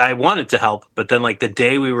 I wanted to help, but then like the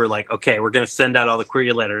day we were like, okay, we're gonna send out all the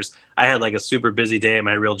query letters, I had like a super busy day at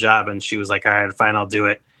my real job, and she was like, all right, fine, I'll do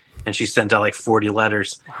it. And she sent out like 40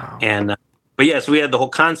 letters. Wow. And but yeah, so we had the whole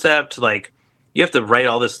concept. Like you have to write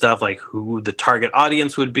all this stuff, like who the target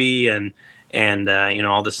audience would be, and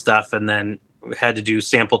all this stuff. And then we had to do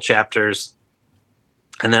sample chapters.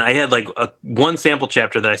 And then I had like one sample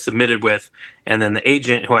chapter that I submitted with, and then the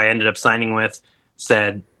agent who I ended up signing with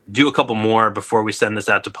said, do a couple more before we send this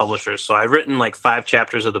out to publishers. So I've written like 5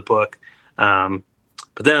 chapters of the book. But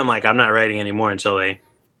then I'm like, I'm not writing anymore until they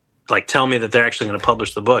like tell me that they're actually going to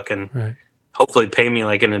publish the book and hopefully pay me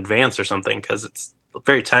like in advance or something, because it's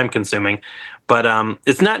very time consuming. But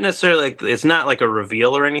it's not necessarily like, it's not like a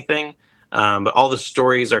reveal or anything. But all the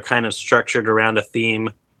stories are kind of structured around a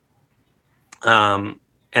theme.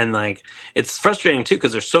 And like it's frustrating too,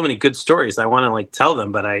 because there's so many good stories I want to like tell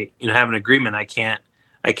them, but I have an agreement I can't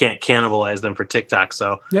cannibalize them for TikTok.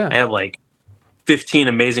 So I have like 15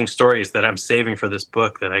 amazing stories that I'm saving for this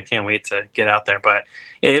book that I can't wait to get out there. But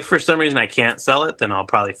if for some reason I can't sell it, then I'll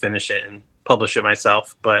probably finish it and publish it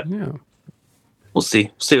myself. But we'll see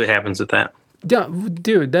what happens with that. Yeah,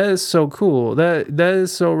 dude, that is so cool. That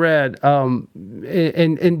is so rad.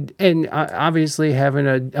 And obviously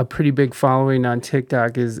having a pretty big following on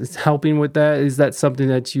TikTok is helping with that. Is that something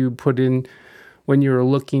that you put in when you were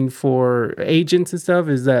looking for agents and stuff?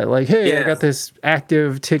 Is that like, hey, I got this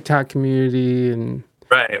active TikTok community and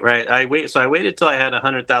right. I waited till I had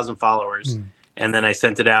 100,000 followers, and then I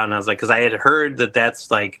sent it out, and I was like, because I had heard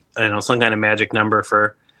that's like, I don't know, some kind of magic number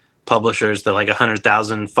for publishers, that like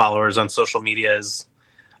 100,000 followers on social media is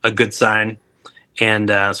a good sign. And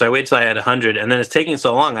so I waited till I had 100, and then it's taking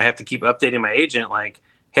so long. I have to keep updating my agent, like,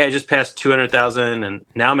 hey, I just passed 200,000, and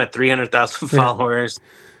now I'm at 300,000 followers.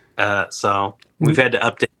 So we've had to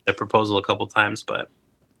update the proposal a couple times, but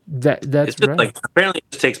That's it's just right. like apparently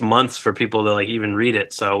it just takes months for people to like even read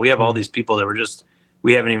it. So we have all these people that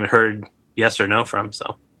we haven't even heard yes or no from.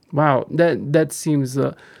 So wow, that seems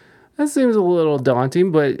that seems a little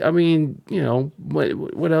daunting, but I mean, you know,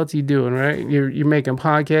 what else are you doing, right? You're making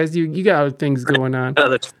podcasts. You got other things going on.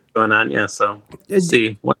 that's going on, yeah. So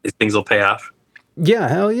see what these things will pay off. Yeah,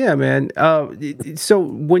 hell yeah, man. So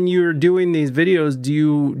when you're doing these videos, do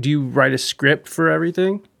you write a script for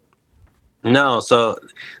everything? No, so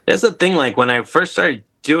that's the thing. Like when I first started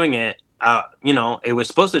doing it, you know, it was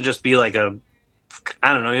supposed to just be like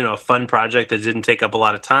I don't know, you know, a fun project that didn't take up a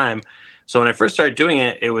lot of time. So when I first started doing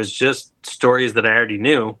it, it was just stories that I already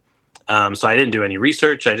knew. So I didn't do any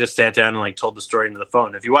research. I just sat down and like told the story into the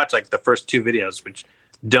phone. If you watch like the first 2 videos, which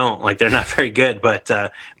don't like, they're not very good, but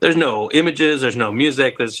there's no images, there's no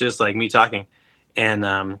music. It's just like me talking. And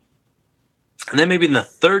then maybe in the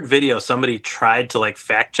 3rd video, somebody tried to like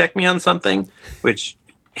fact check me on something, which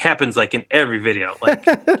happens like in every video. Like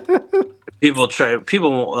people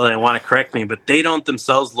want to correct me, but they don't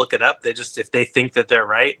themselves look it up. They just, if they think that they're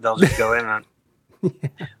right, they'll just go in on.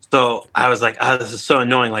 So I was like, oh, this is so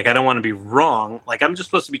annoying. Like, I don't want to be wrong. Like, I'm just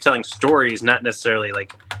supposed to be telling stories, not necessarily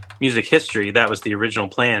like music history. That was the original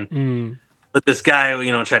plan. But this guy,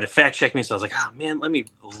 you know, tried to fact check me. So I was like, oh man, let me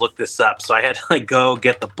look this up. So I had to like go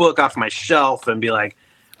get the book off my shelf and be like,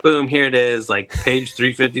 boom, here it is. Like page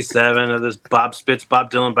 357 of this Bob Spitz,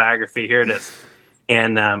 Bob Dylan biography. Here it is.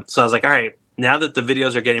 And so I was like, all right, now that the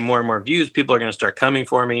videos are getting more and more views, people are going to start coming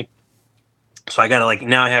for me. So I got to like,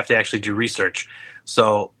 now I have to actually do research.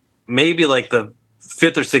 So maybe like the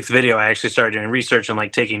 5th or 6th video, I actually started doing research and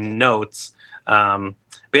like taking notes. But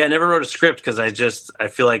yeah, I never wrote a script because I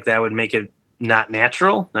feel like that would make it not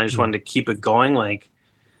natural. I just wanted to keep it going. Like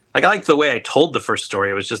I liked the way I told the first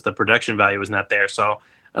story. It was just the production value was not there. So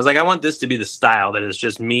I was like, I want this to be the style that is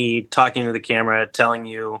just me talking to the camera, telling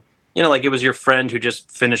you, you know, like it was your friend who just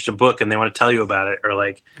finished a book and they want to tell you about it. Or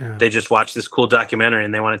like they just watched this cool documentary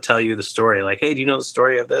and they want to tell you the story. Like, hey, do you know the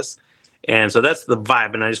story of this? And so that's the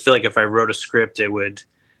vibe. And I just feel like if I wrote a script, it would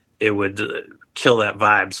kill that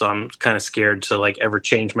vibe. So I'm kind of scared to like ever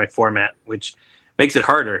change my format, which makes it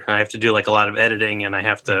harder. I have to do like a lot of editing and I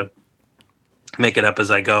have to make it up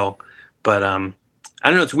as I go. But I don't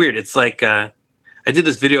know. It's weird. It's like I did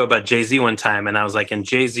this video about Jay-Z one time and I was like, and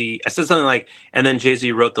Jay-Z, I said something like, and then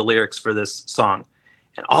Jay-Z wrote the lyrics for this song.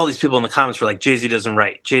 And all these people in the comments were like, Jay-Z doesn't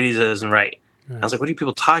write. Jay-Z doesn't write. Right. I was like, what are you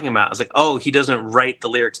people talking about? I was like, oh, he doesn't write the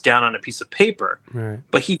lyrics down on a piece of paper. Right.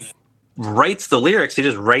 But he writes the lyrics. He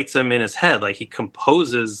just writes them in his head. Like he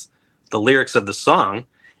composes the lyrics of the song.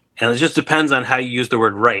 And it just depends on how you use the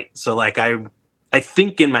word write. So like I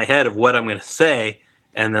think in my head of what I'm going to say,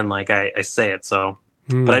 and then like I say it. So,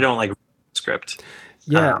 but I don't like script.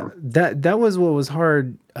 Yeah, that was what was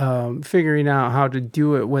hard figuring out how to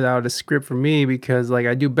do it without a script for me, because like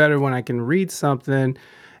I do better when I can read something,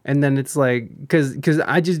 and then it's like because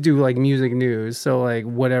I just do like music news, so like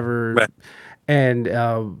whatever. Right. And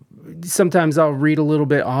sometimes I'll read a little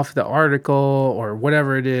bit off the article or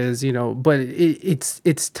whatever it is, you know, but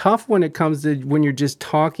it's tough when it comes to when you're just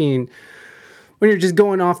talking, when you're just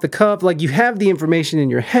going off the cuff. Like you have the information in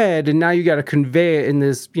your head and now you got to convey it in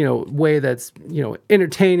this, you know, way that's, you know,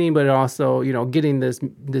 entertaining, but also, you know, getting this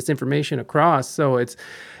information across. So it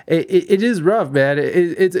is rough, man.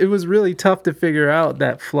 It was really tough to figure out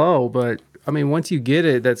that flow, but I mean, once you get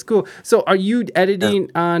it, that's cool. So are you editing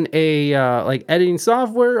on a like editing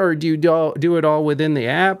software, or do you do it all within the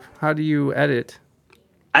app? How do you edit?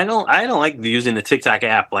 I don't like using the TikTok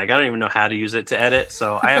app. Like I don't even know how to use it to edit.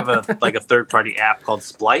 So I have a like a third-party app called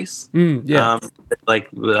Splice. Like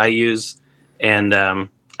that I use, and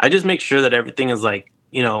I just make sure that everything is like,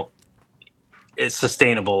 you know, it's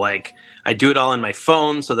sustainable. Like I do it all on my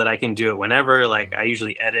phone so that I can do it whenever. Like I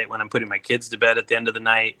usually edit when I'm putting my kids to bed at the end of the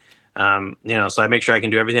night. You know, so I make sure I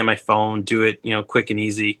can do everything on my phone, do it, you know, quick and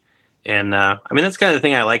easy. And I mean, that's kind of the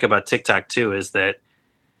thing I like about TikTok too, is that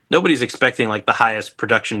nobody's expecting like the highest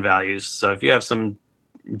production values. So if you have some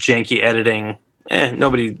janky editing,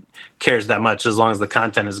 nobody cares that much as long as the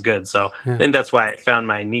content is good. So I think that's why I found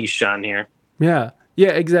my niche on here. Yeah,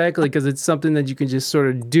 exactly. Because it's something that you can just sort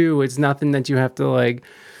of do. It's nothing that you have to like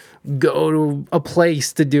go to a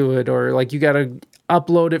place to do it, or like you got to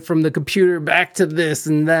upload it from the computer back to this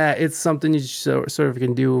and that. It's something you sort of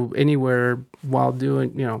can do anywhere while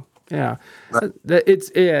doing, you know. Yeah, right.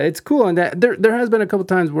 It's cool. And that there has been a couple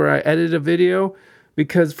times where I edited a video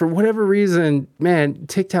because for whatever reason, man,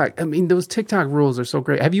 TikTok. I mean, those TikTok rules are so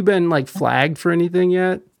great. Have you been like flagged for anything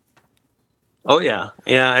yet? Oh yeah,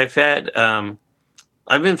 I've had.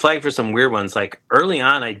 I've been flagged for some weird ones. Like early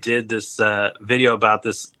on, I did this video about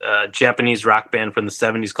this Japanese rock band from the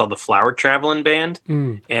 70s called the Flower Traveling Band.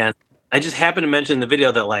 And I just happened to mention in the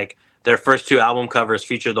video that like their first 2 album covers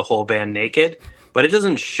feature the whole band naked, but it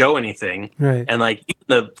doesn't show anything. Right. And like even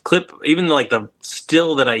the clip, even like the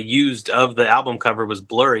still that I used of the album cover was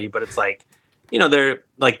blurry, but it's like, you know, they're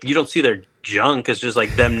like, you don't see their junk. It's just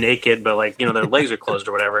like them naked, but like, you know, their legs are closed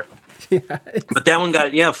or whatever. Yeah, but that one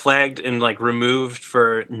got flagged and like removed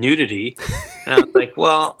for nudity, and I was like,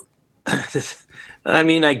 well, I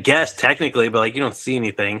mean, I guess technically, but like you don't see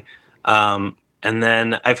anything. And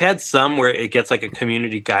then I've had some where it gets like a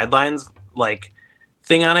community guidelines like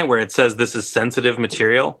thing on it where it says this is sensitive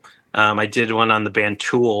material. I did one on the band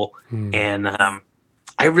Tool, and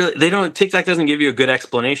TikTok doesn't give you a good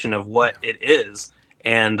explanation of what it is.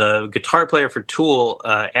 And the guitar player for Tool,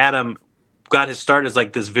 Adam, got his start as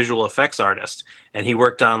like this visual effects artist, and he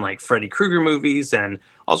worked on like Freddy Krueger movies and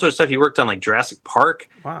all sorts of stuff. He worked on like Jurassic Park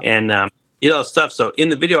and stuff. So in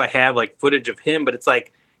the video I have like footage of him, but it's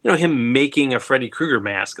like, you know, him making a Freddy Krueger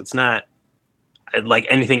mask. It's not like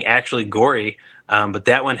anything actually gory, but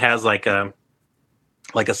that one has like a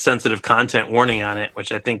sensitive content warning on it,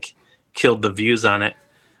 which I think killed the views on it.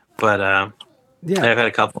 But I've had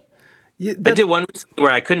a couple. I did one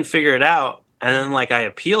where I couldn't figure it out, and then like I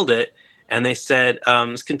appealed it. And they said,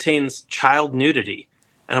 this contains child nudity.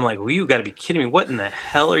 And I'm like, well, you got to be kidding me. What in the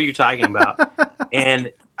hell are you talking about?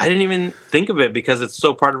 And I didn't even think of it because it's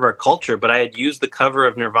so part of our culture. But I had used the cover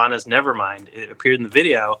of Nirvana's Nevermind. It appeared in the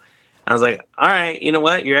video. And I was like, all right, you know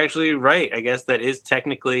what? You're actually right. I guess that is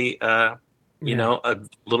technically, you know, a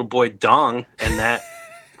little boy dong. And that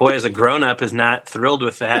boy, as a grown-up, is not thrilled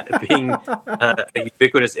with that being a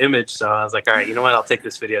ubiquitous image. So I was like, all right, you know what? I'll take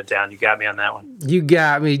this video down. You got me on that one. You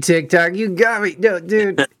got me, TikTok. You got me. No,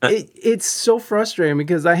 dude, it's so frustrating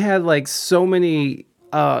because I had like so many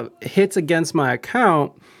hits against my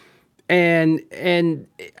account. And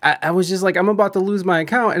I was just like, I'm about to lose my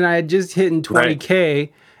account. And I had just hit 20K.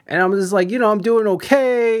 Right. And I'm just like, you know, I'm doing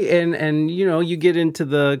okay. And you know, you get into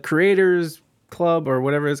the creators club or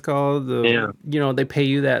whatever it's called, you know, they pay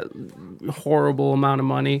you that horrible amount of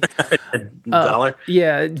money,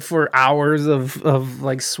 $1 for hours of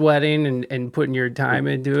like sweating and putting your time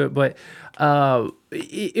into it. But I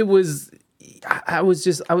was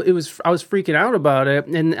freaking out about it,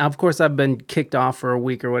 and of course I've been kicked off for a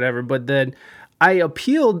week or whatever. But then I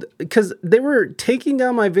appealed because they were taking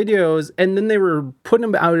down my videos, and then they were putting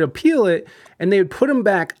them. I would appeal it, and they would put them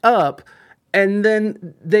back up. And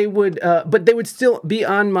then they would, but they would still be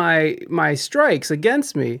on my strikes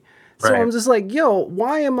against me. So I'm just like, yo,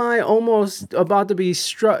 why am I almost about to be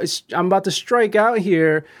I'm about to strike out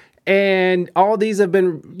here, and all these have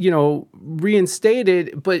been, you know,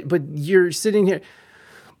 reinstated. But you're sitting here,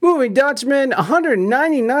 Movie Dutchman,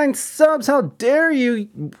 199 subs. How dare you,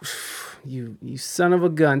 you son of a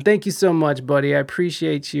gun? Thank you so much, buddy. I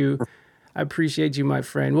appreciate you. I appreciate you, my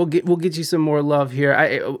friend. We'll get you some more love here.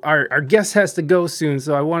 Our guest has to go soon,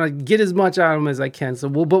 so I want to get as much out of him as I can. So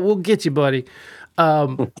we'll get you, buddy.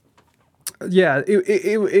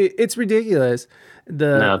 It's ridiculous.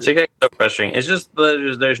 No, TikTok is so frustrating. It's just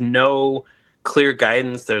there's no clear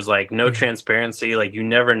guidance. There's like no transparency. Like you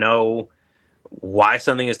never know why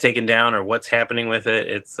something is taken down or what's happening with it.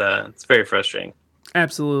 It's very frustrating.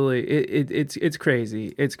 Absolutely, it's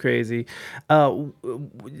crazy. It's crazy.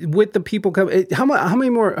 With the people coming, how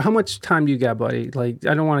much time do you got, buddy? Like,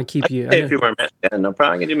 I don't want to keep you. A few more minutes. Yeah, no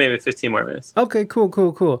problem. I can do maybe 15 more minutes. Okay, cool.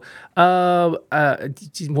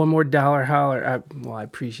 One more dollar holler. I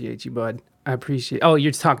appreciate you, bud. I appreciate. Oh,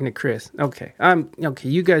 you're talking to Chris. Okay, okay.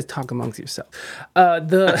 You guys talk amongst yourself.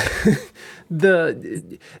 The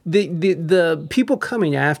people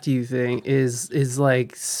coming after you thing is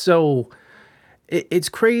like so. It's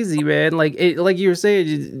crazy, man. Like you were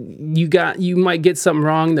saying, you might get something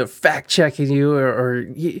wrong. They're fact checking you, or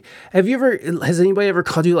has anybody ever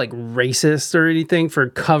called you like racist or anything for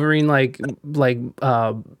covering like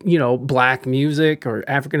you know, black music or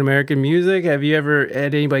African American music? Have you ever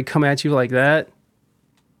had anybody come at you like that?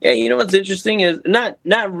 Yeah, you know what's interesting is not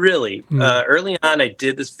really. Early on, I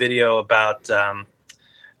did this video about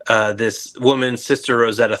this woman, Sister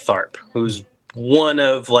Rosetta Tharpe, who's one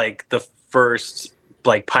of like the first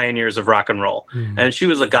like pioneers of rock and roll. And she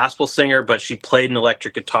was a gospel singer, but she played an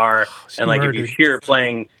electric guitar. And like if you hear her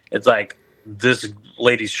playing, it's like this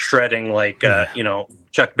lady's shredding like you know,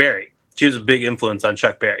 Chuck Berry. She was a big influence on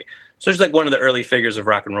Chuck Berry. So she's like one of the early figures of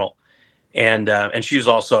rock and roll. And she was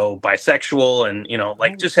also bisexual and, you know,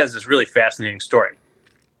 like just has this really fascinating story.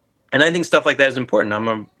 And I think stuff like that is important.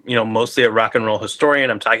 I'm mostly a rock and roll historian.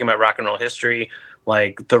 I'm talking about rock and roll history.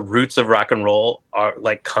 like the roots of rock and roll are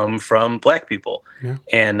like come from Black people,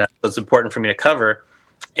 and it's important for me to cover.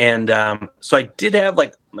 And so I did have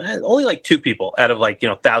like only like 2 people out of like,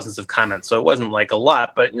 thousands of comments. So it wasn't like a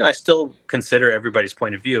lot, but I still consider everybody's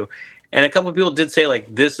point of view. And a couple of people did say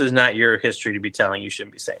like, this is not your history to be telling. You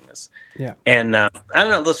shouldn't be saying this. Yeah. And I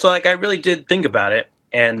don't know. So like, I really did think about it.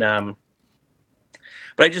 And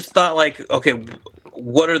but I just thought like, okay,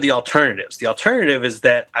 what are the alternatives? The alternative is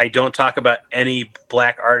that I don't talk about any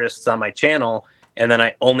Black artists on my channel. And then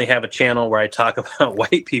I only have a channel where I talk about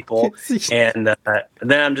white people, and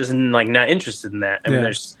then I'm just like not interested in that. I mean,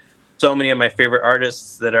 there's so many of my favorite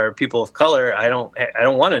artists that are people of color. I don't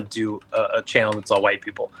want to do a channel that's all white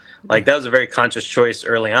people. Like that was a very conscious choice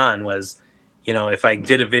early on. Was, if I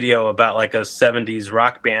did a video about like a '70s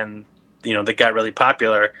rock band, that got really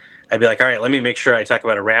popular, I'd be like, all right, let me make sure I talk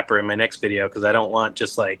about a rapper in my next video because I don't want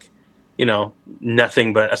just like,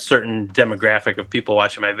 nothing but a certain demographic of people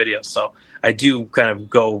watching my videos. So I do kind of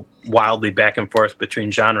go wildly back and forth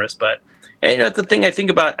between genres. But the thing I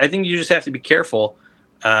think about, I think you just have to be careful,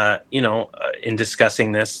 in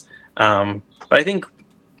discussing this. But I think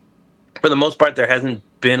for the most part, there hasn't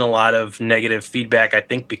been a lot of negative feedback. I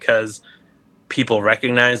think because people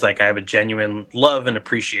recognize like I have a genuine love and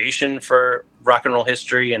appreciation for rock and roll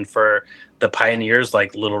history and for the pioneers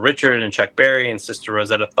like Little Richard and Chuck Berry and Sister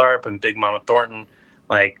Rosetta Tharpe and Big Mama Thornton.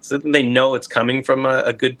 Like, so they know it's coming from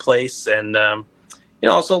a good place. And,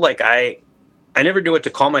 also like I never knew what to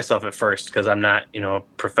call myself at first because I'm not, a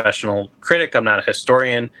professional critic. I'm not a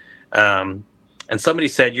historian. And somebody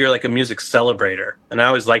said, you're like a music celebrator. And I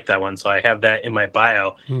always liked that one. So I have that in my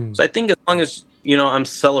bio. So I think as long as, I'm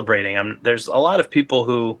celebrating, there's a lot of people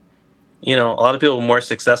who, more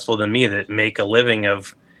successful than me that make a living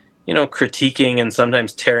of, critiquing and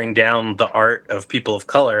sometimes tearing down the art of people of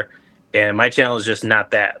color. And my channel is just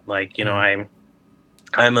not that. Like, I'm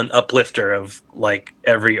an uplifter of like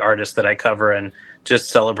every artist that I cover and just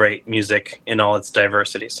celebrate music in all its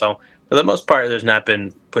diversity. So for the most part, there's not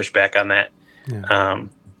been pushback on that. Yeah.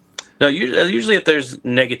 No, usually if there's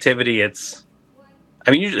negativity,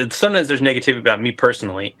 sometimes there's negativity about me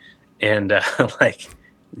personally and like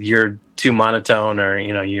you're too monotone or,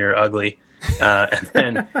 you're ugly.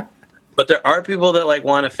 But there are people that like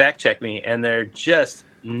want to fact check me and they're just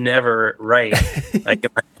never right. Like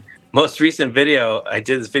in my most recent video, I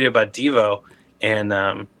did this video about Devo and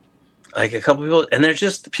like a couple people, and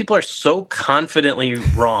people are so confidently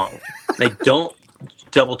wrong. They don't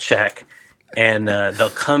double check and they'll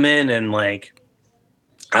come in and like,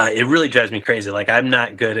 it really drives me crazy. Like I'm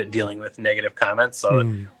not good at dealing with negative comments. So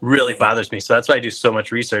it really bothers me. So that's why I do so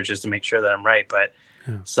much research is to make sure that I'm right. But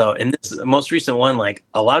so in this most recent one, like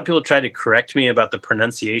a lot of people tried to correct me about the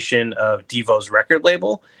pronunciation of Devo's record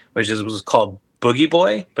label, which was called Boogie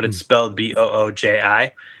Boy, but it's spelled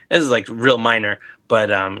Booji. This is like real minor,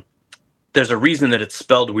 but there's a reason that it's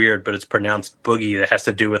spelled weird, but it's pronounced boogie. That has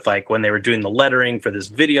to do with like when they were doing the lettering for this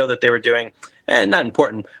video that they were doing, and not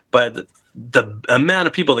important, but the amount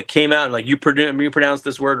of people that came out and like you pronounce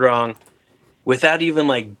this word wrong without even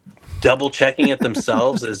like double checking it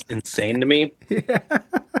themselves is insane to me. Yeah.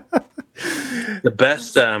 The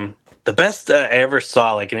best I ever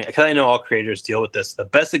saw, like, because I know all creators deal with this. The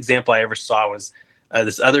best example I ever saw was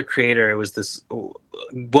this other creator. It was this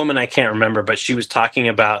woman, I can't remember, but she was talking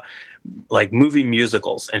about like movie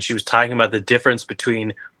musicals, and she was talking about the difference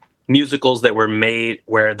between musicals that were made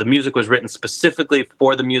where the music was written specifically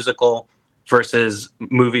for the musical versus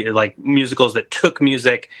musicals that took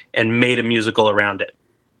music and made a musical around it.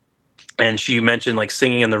 And she mentioned like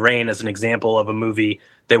Singing in the Rain as an example of a movie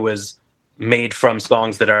that was made from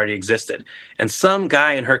songs that already existed. And some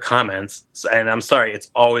guy in her comments, and I'm sorry, it's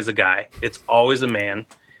always a guy, it's always a man,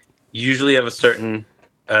 usually of a certain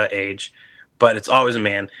age, but it's always a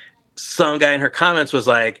man. Some guy in her comments was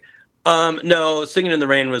like, no, Singing in the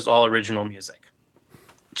Rain was all original music.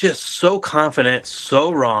 Just so confident,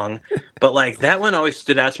 so wrong. But like that one always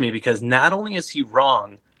stood out to me because not only is he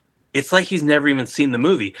wrong, it's like he's never even seen the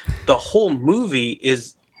movie. The whole movie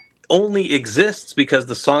only exists because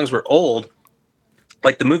the songs were old.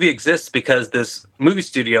 Like the movie exists because this movie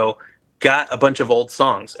studio got a bunch of old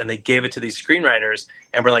songs and they gave it to these screenwriters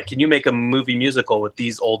and were like, can you make a movie musical with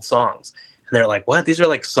these old songs? And they're like, what? These are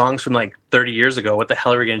like songs from like 30 years ago. What the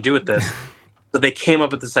hell are we going to do with this? So they came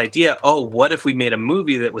up with this idea. Oh, what if we made a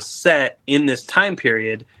movie that was set in this time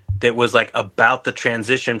period that was like about the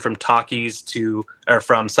transition from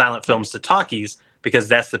from silent films to talkies, because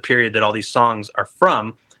that's the period that all these songs are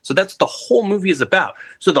from. So that's the whole movie is about.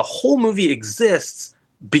 So the whole movie exists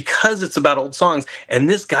because it's about old songs. And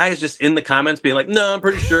this guy is just in the comments being like, no, I'm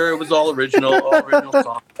pretty sure it was all original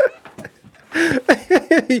song.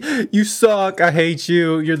 You suck. I hate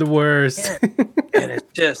you. You're the worst. And it's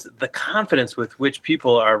just the confidence with which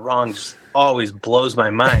people are wrong just always blows my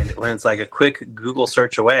mind when it's like a quick Google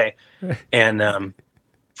search away. And I don't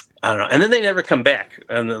know. And then they never come back.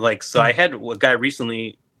 And like, so I had a guy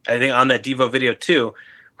recently, I think on that Devo video too,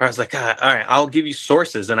 where I was like, all right, I'll give you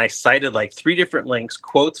sources. And I cited like 3 different links,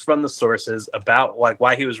 quotes from the sources about like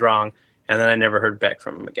why he was wrong. And then I never heard back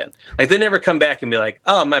from him again. Like they never come back and be like,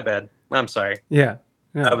 oh, my bad. I'm sorry. Yeah.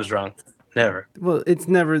 I was wrong. Never. Well, that's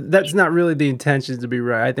not really the intention to be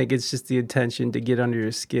right. I think it's just the intention to get under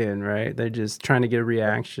your skin, right? They're just trying to get a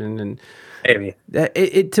reaction. And maybe.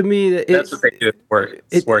 To me, that's what they do.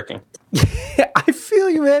 It's working. I feel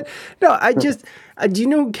you, man. No, I just do you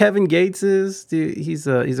know who Kevin Gates is? He's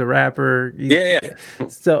a rapper. Yeah.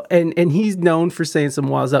 So and he's known for saying some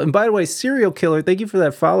wild stuff. And by the way, Serial Killer, thank you for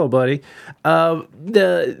that follow, buddy.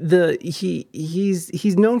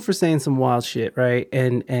 He's known for saying some wild shit, right?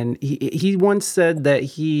 And he once said that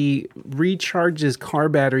he recharged his car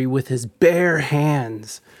battery with his bare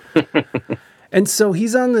hands. And so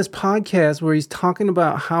he's on this podcast where he's talking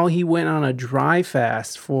about how he went on a dry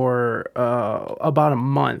fast for about a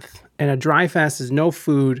month. And a dry fast is no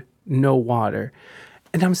food, no water.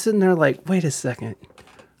 And I'm sitting there like, wait a second.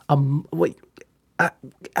 Wait, I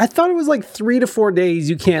thought it was like 3 to 4 days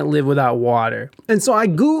you can't live without water. And so I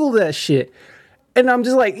Googled that shit. And I'm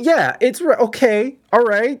just like, yeah, it's okay. All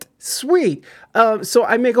right, sweet. So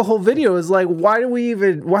I make a whole video. It's like, why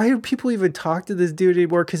do people even talk to this dude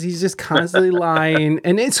anymore? Because he's just constantly lying,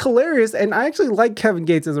 and it's hilarious. And I actually like Kevin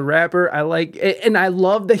Gates as a rapper. I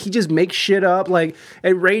love that he just makes shit up. Like,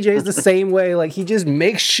 and Ray J is the same way. Like, he just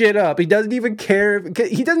makes shit up. He doesn't even care.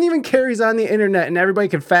 He doesn't even care he's on the internet, and everybody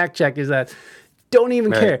can fact check his ass. Don't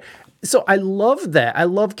even care. So I love that. I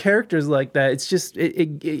love characters like that. It's just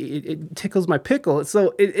it tickles my pickle.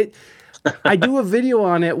 So I do a video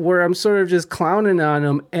on it where I'm sort of just clowning on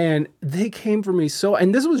them, and they came for me so.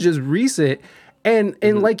 And this was just recent, and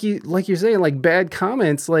like you're saying, like bad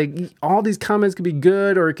comments. Like all these comments could be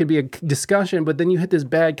good or it could be a discussion, but then you hit this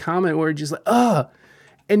bad comment where it's just like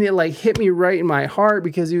and it like hit me right in my heart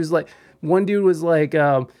because he was like, one dude was like,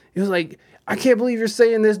 he was like, I can't believe you're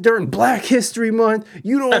saying this during Black History Month.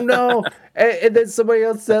 You don't know. and then somebody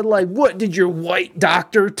else said, like, what, did your white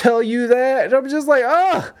doctor tell you that? And I'm just like,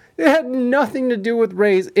 it had nothing to do with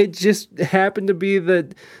race. It just happened to be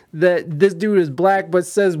that this dude is black but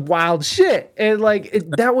says wild shit. And, like,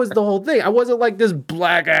 that was the whole thing. I wasn't like this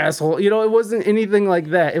black asshole. You know, it wasn't anything like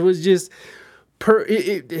that. It was just,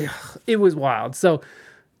 it was wild. So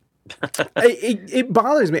it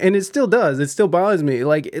bothers me, and it still does. It still bothers me,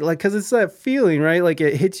 like because it's that feeling, right? Like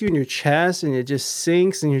it hits you in your chest, and it just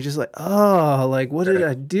sinks, and you're just like, oh, like what did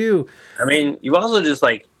I do? I mean, you also just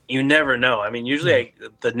like you never know. I mean, usually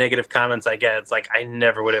the negative comments I get, it's like I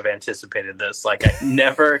never would have anticipated this. Like I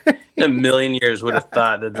never in a million years would have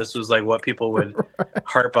thought that this was like what people would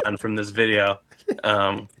harp on from this video.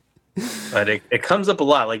 But it comes up a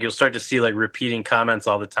lot. Like you'll start to see like repeating comments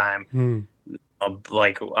all the time.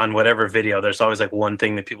 Like on whatever video, there's always like one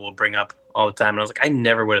thing that people will bring up all the time. And I was like, I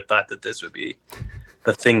never would have thought that this would be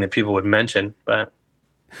the thing that people would mention, but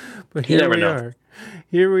here we are.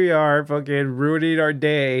 Here we are, fucking ruining our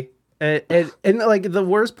day. And like the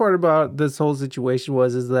worst part about this whole situation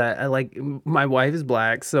is that like my wife is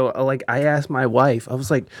black, so like I asked my wife, I was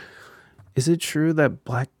like, is it true that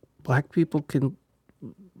black people can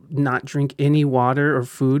not drink any water or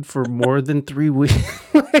food for more than 3 weeks?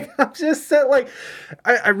 Like I'm just said, like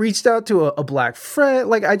I reached out to a black friend.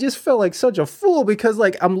 Like I just felt like such a fool because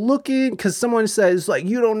like I'm looking because someone says like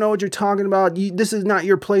you don't know what you're talking about. This is not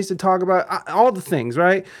your place to talk about all the things,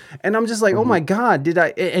 right? And I'm just like, oh my god, did I?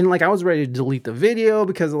 And like I was ready to delete the video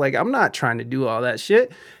because like I'm not trying to do all that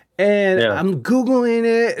shit. And I'm Googling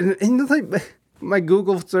it, and like my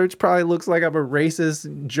Google search probably looks like I'm a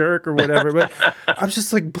racist jerk or whatever, but I'm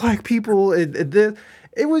just like black people. It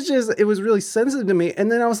was really sensitive to me.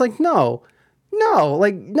 And then I was like, no,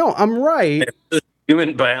 I'm right.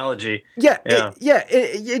 Human biology. Yeah.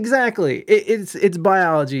 Exactly. It's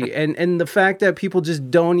biology. And the fact that people just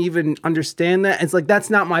don't even understand that, it's like, that's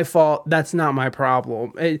not my fault. That's not my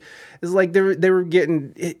problem. It's like they were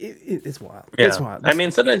getting, it's wild. Yeah. It's wild. I mean,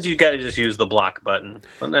 sometimes you got to just use the block button.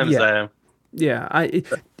 Sometimes how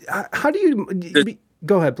do you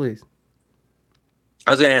go ahead, please?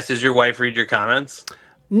 I was gonna ask, does your wife read your comments?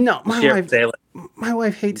 No, my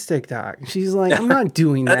wife hates TikTok. She's like, I'm not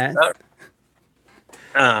doing that.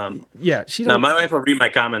 She. No, my wife will read my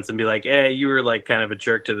comments and be like, "Hey, you were like kind of a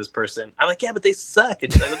jerk to this person." I'm like, "Yeah, but they suck."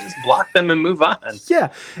 And she's like, "Well, just block them and move on."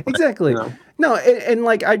 Yeah, exactly. No, and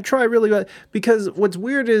like I try really well, because what's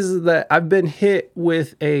weird is that I've been hit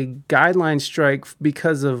with a guideline strike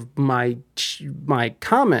because of my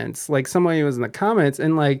comments. Like somebody was in the comments,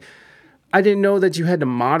 and like I didn't know that you had to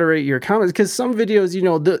moderate your comments, because some videos, you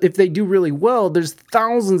know, if they do really well, there's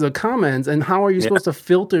thousands of comments, and how are you supposed to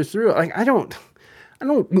filter through it? Like I don't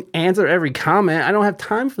answer every comment. I don't have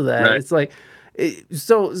time for that. Right. It's like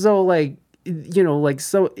so like, you know, like,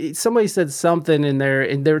 so somebody said something in there,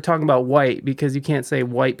 and they were talking about white, because you can't say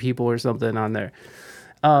white people or something on there.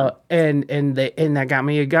 And that got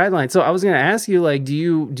me a guideline. So I was going to ask you, like, do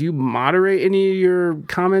you moderate any of your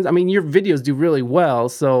comments? I mean, your videos do really well.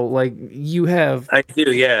 So like you have. I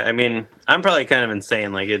do. Yeah. I mean, I'm probably kind of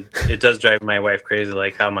insane. Like it does drive my wife crazy,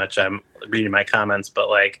 like how much I'm reading my comments, but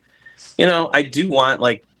like, you know, I do want,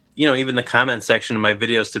 like, you know, even the comment section of my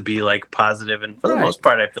videos to be like positive. And for the most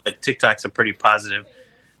part, I feel like TikTok's a pretty positive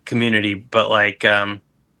community. But like, I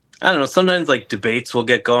don't know, sometimes like debates will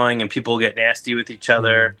get going and people will get nasty with each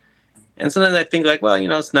other. And sometimes I think like, well, you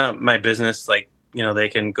know, it's not my business. Like, you know, they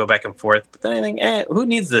can go back and forth. But then I think, who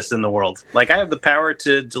needs this in the world? Like, I have the power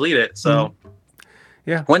to delete it. So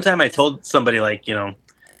yeah. One time I told somebody, like, you know,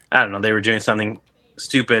 I don't know, they were doing something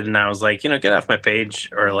stupid. And I was like, you know, get off my page,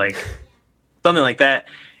 or like something like that.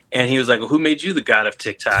 And he was like, well, who made you the god of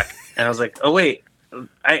TikTok? And I was like, oh, wait,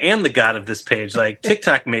 I am the god of this page. Like,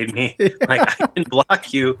 TikTok made me. Like, I can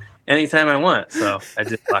block you anytime I want. So I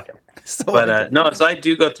did block him. So I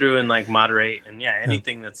do go through and, like, moderate. And,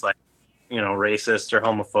 anything that's, like, you know, racist or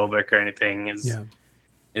homophobic or anything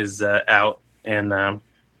is out. And I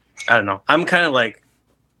don't know. I'm kind of, like,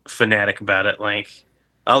 fanatic about it. Like,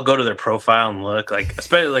 I'll go to their profile and look, like,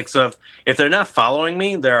 especially like, so if they're not following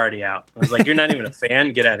me, they're already out. I was like, you're not even a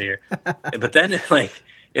fan, get out of here. But then like,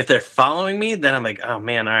 if they're following me, then I'm like, oh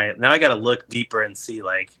man, all right, now I got to look deeper and see,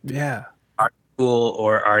 like, are you cool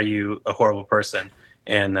or are you a horrible person?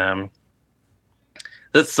 And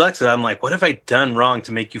that sucks. I'm like, what have I done wrong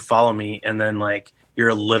to make you follow me? And then like, you're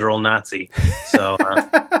a literal Nazi. So,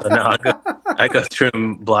 no, I go through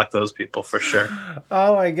and block those people for sure.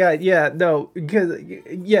 Oh my God. Yeah, no,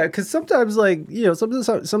 because sometimes, like, you know, some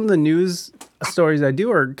of the news stories I do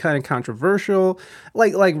are kind of controversial.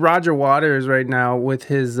 Like Roger Waters right now with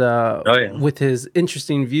his with his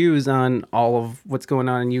interesting views on all of what's going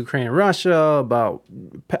on in Ukraine and Russia, about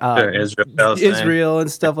Israel and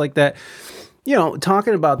stuff like that. You know,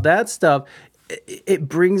 talking about that stuff, it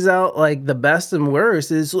brings out like the best and worst.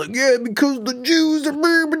 It's like, because the Jews are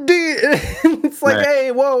dead. It's like,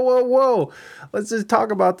 hey, whoa. Let's just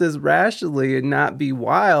talk about this rationally and not be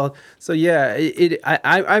wild. So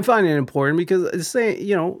I find it important because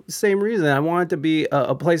same reason. I want it to be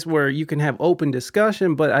a place where you can have open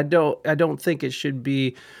discussion, but I don't think it should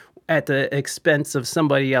be at the expense of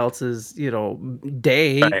somebody else's, you know,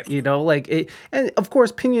 day, you know, like it. And of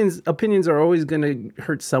course, opinions are always going to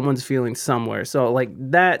hurt someone's feelings somewhere. So like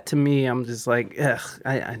that, to me, I'm just like,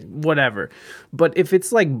 I whatever. But if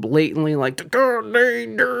it's like blatantly like,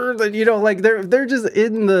 you know, like they're just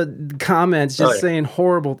in the comments just saying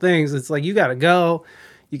horrible things. It's like, you got to go.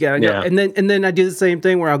 You gotta go. And then I do the same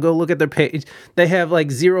thing where I'll go look at their page. They have like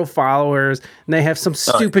 0 followers, and they have some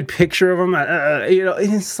stupid picture of them. You know,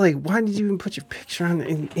 and it's like, why did you even put your picture on?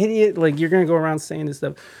 An idiot! Like, you're gonna go around saying this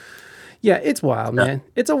stuff. Yeah, it's wild, man.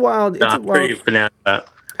 It's a wild. Pretty fanatic.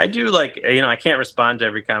 I do, like, you know, I can't respond to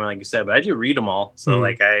every comment like you said, but I do read them all. So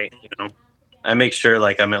like I make sure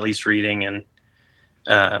like I'm at least reading, and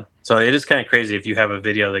so it is kind of crazy if you have a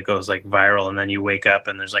video that goes like viral and then you wake up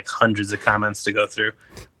and there's like hundreds of comments to go through.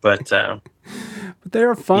 But they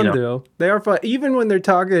are fun, though. They are fun. Even when they're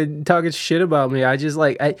talking shit about me, I just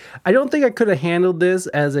like, I don't think I could have handled this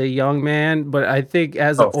as a young man, but I think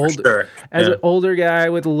as an older guy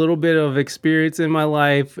with a little bit of experience in my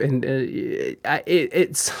life, and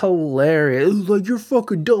it's hilarious. It's like, your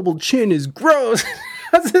fucking double chin is gross.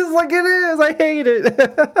 It's just like, it is. I hate it.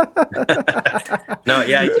 No,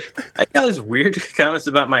 I got these weird comments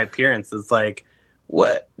about my appearance. It's like,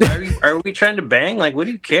 what? Are we trying to bang? Like, what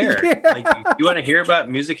do you care? Like, you want to hear about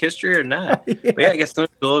music history or not? But I guess some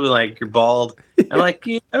people will be like, you're bald. I'm like,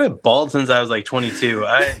 I've been bald since I was like 22.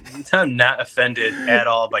 I'm not offended at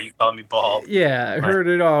all by you calling me bald. Yeah, I've heard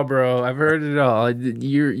it all, bro. I've heard it all.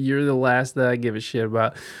 You're the last that I give a shit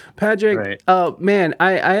about. Patrick, man,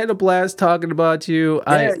 I had a blast talking about you.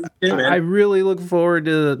 I really look forward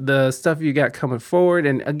to the stuff you got coming forward.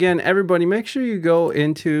 And again, everybody, make sure you go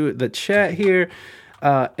into the chat here.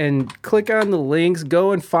 And click on the links.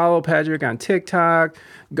 Go and follow Patrick on TikTok.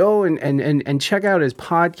 Go and check out his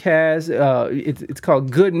podcast. It's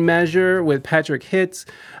called Good Measure with Patrick Hitz.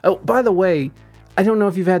 Oh, by the way, I don't know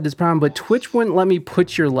if you've had this problem, but Twitch wouldn't let me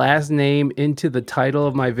put your last name into the title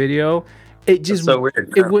of my video. It just so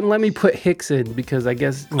weird. It wouldn't let me put Hicks in because I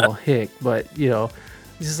guess Hick, but it's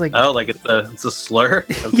just like like it's a slur.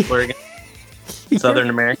 A slur against Southern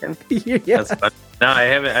American. Yeah. That's fun. No, I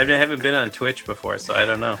haven't been on Twitch before, so I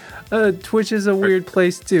don't know. Twitch is a weird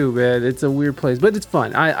place too, man. It's a weird place, but it's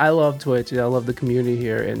fun. I love Twitch. I love the community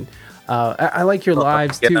here, and I like your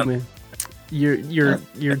lives too, man. Your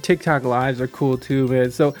TikTok lives are cool too,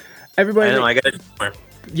 man. So everybody, I know I gotta do more.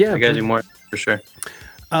 Yeah, I gotta do more for sure.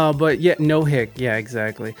 But yeah, no Hick. Yeah,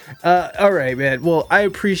 exactly. All right, man. Well, I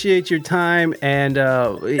appreciate your time, and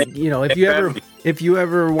if you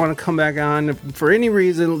ever want to come back on for any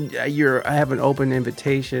reason, I have an open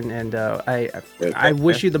invitation, and I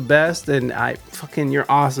wish you the best, and you're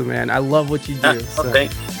awesome, man. I love what you do.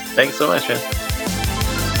 Thanks so much, man.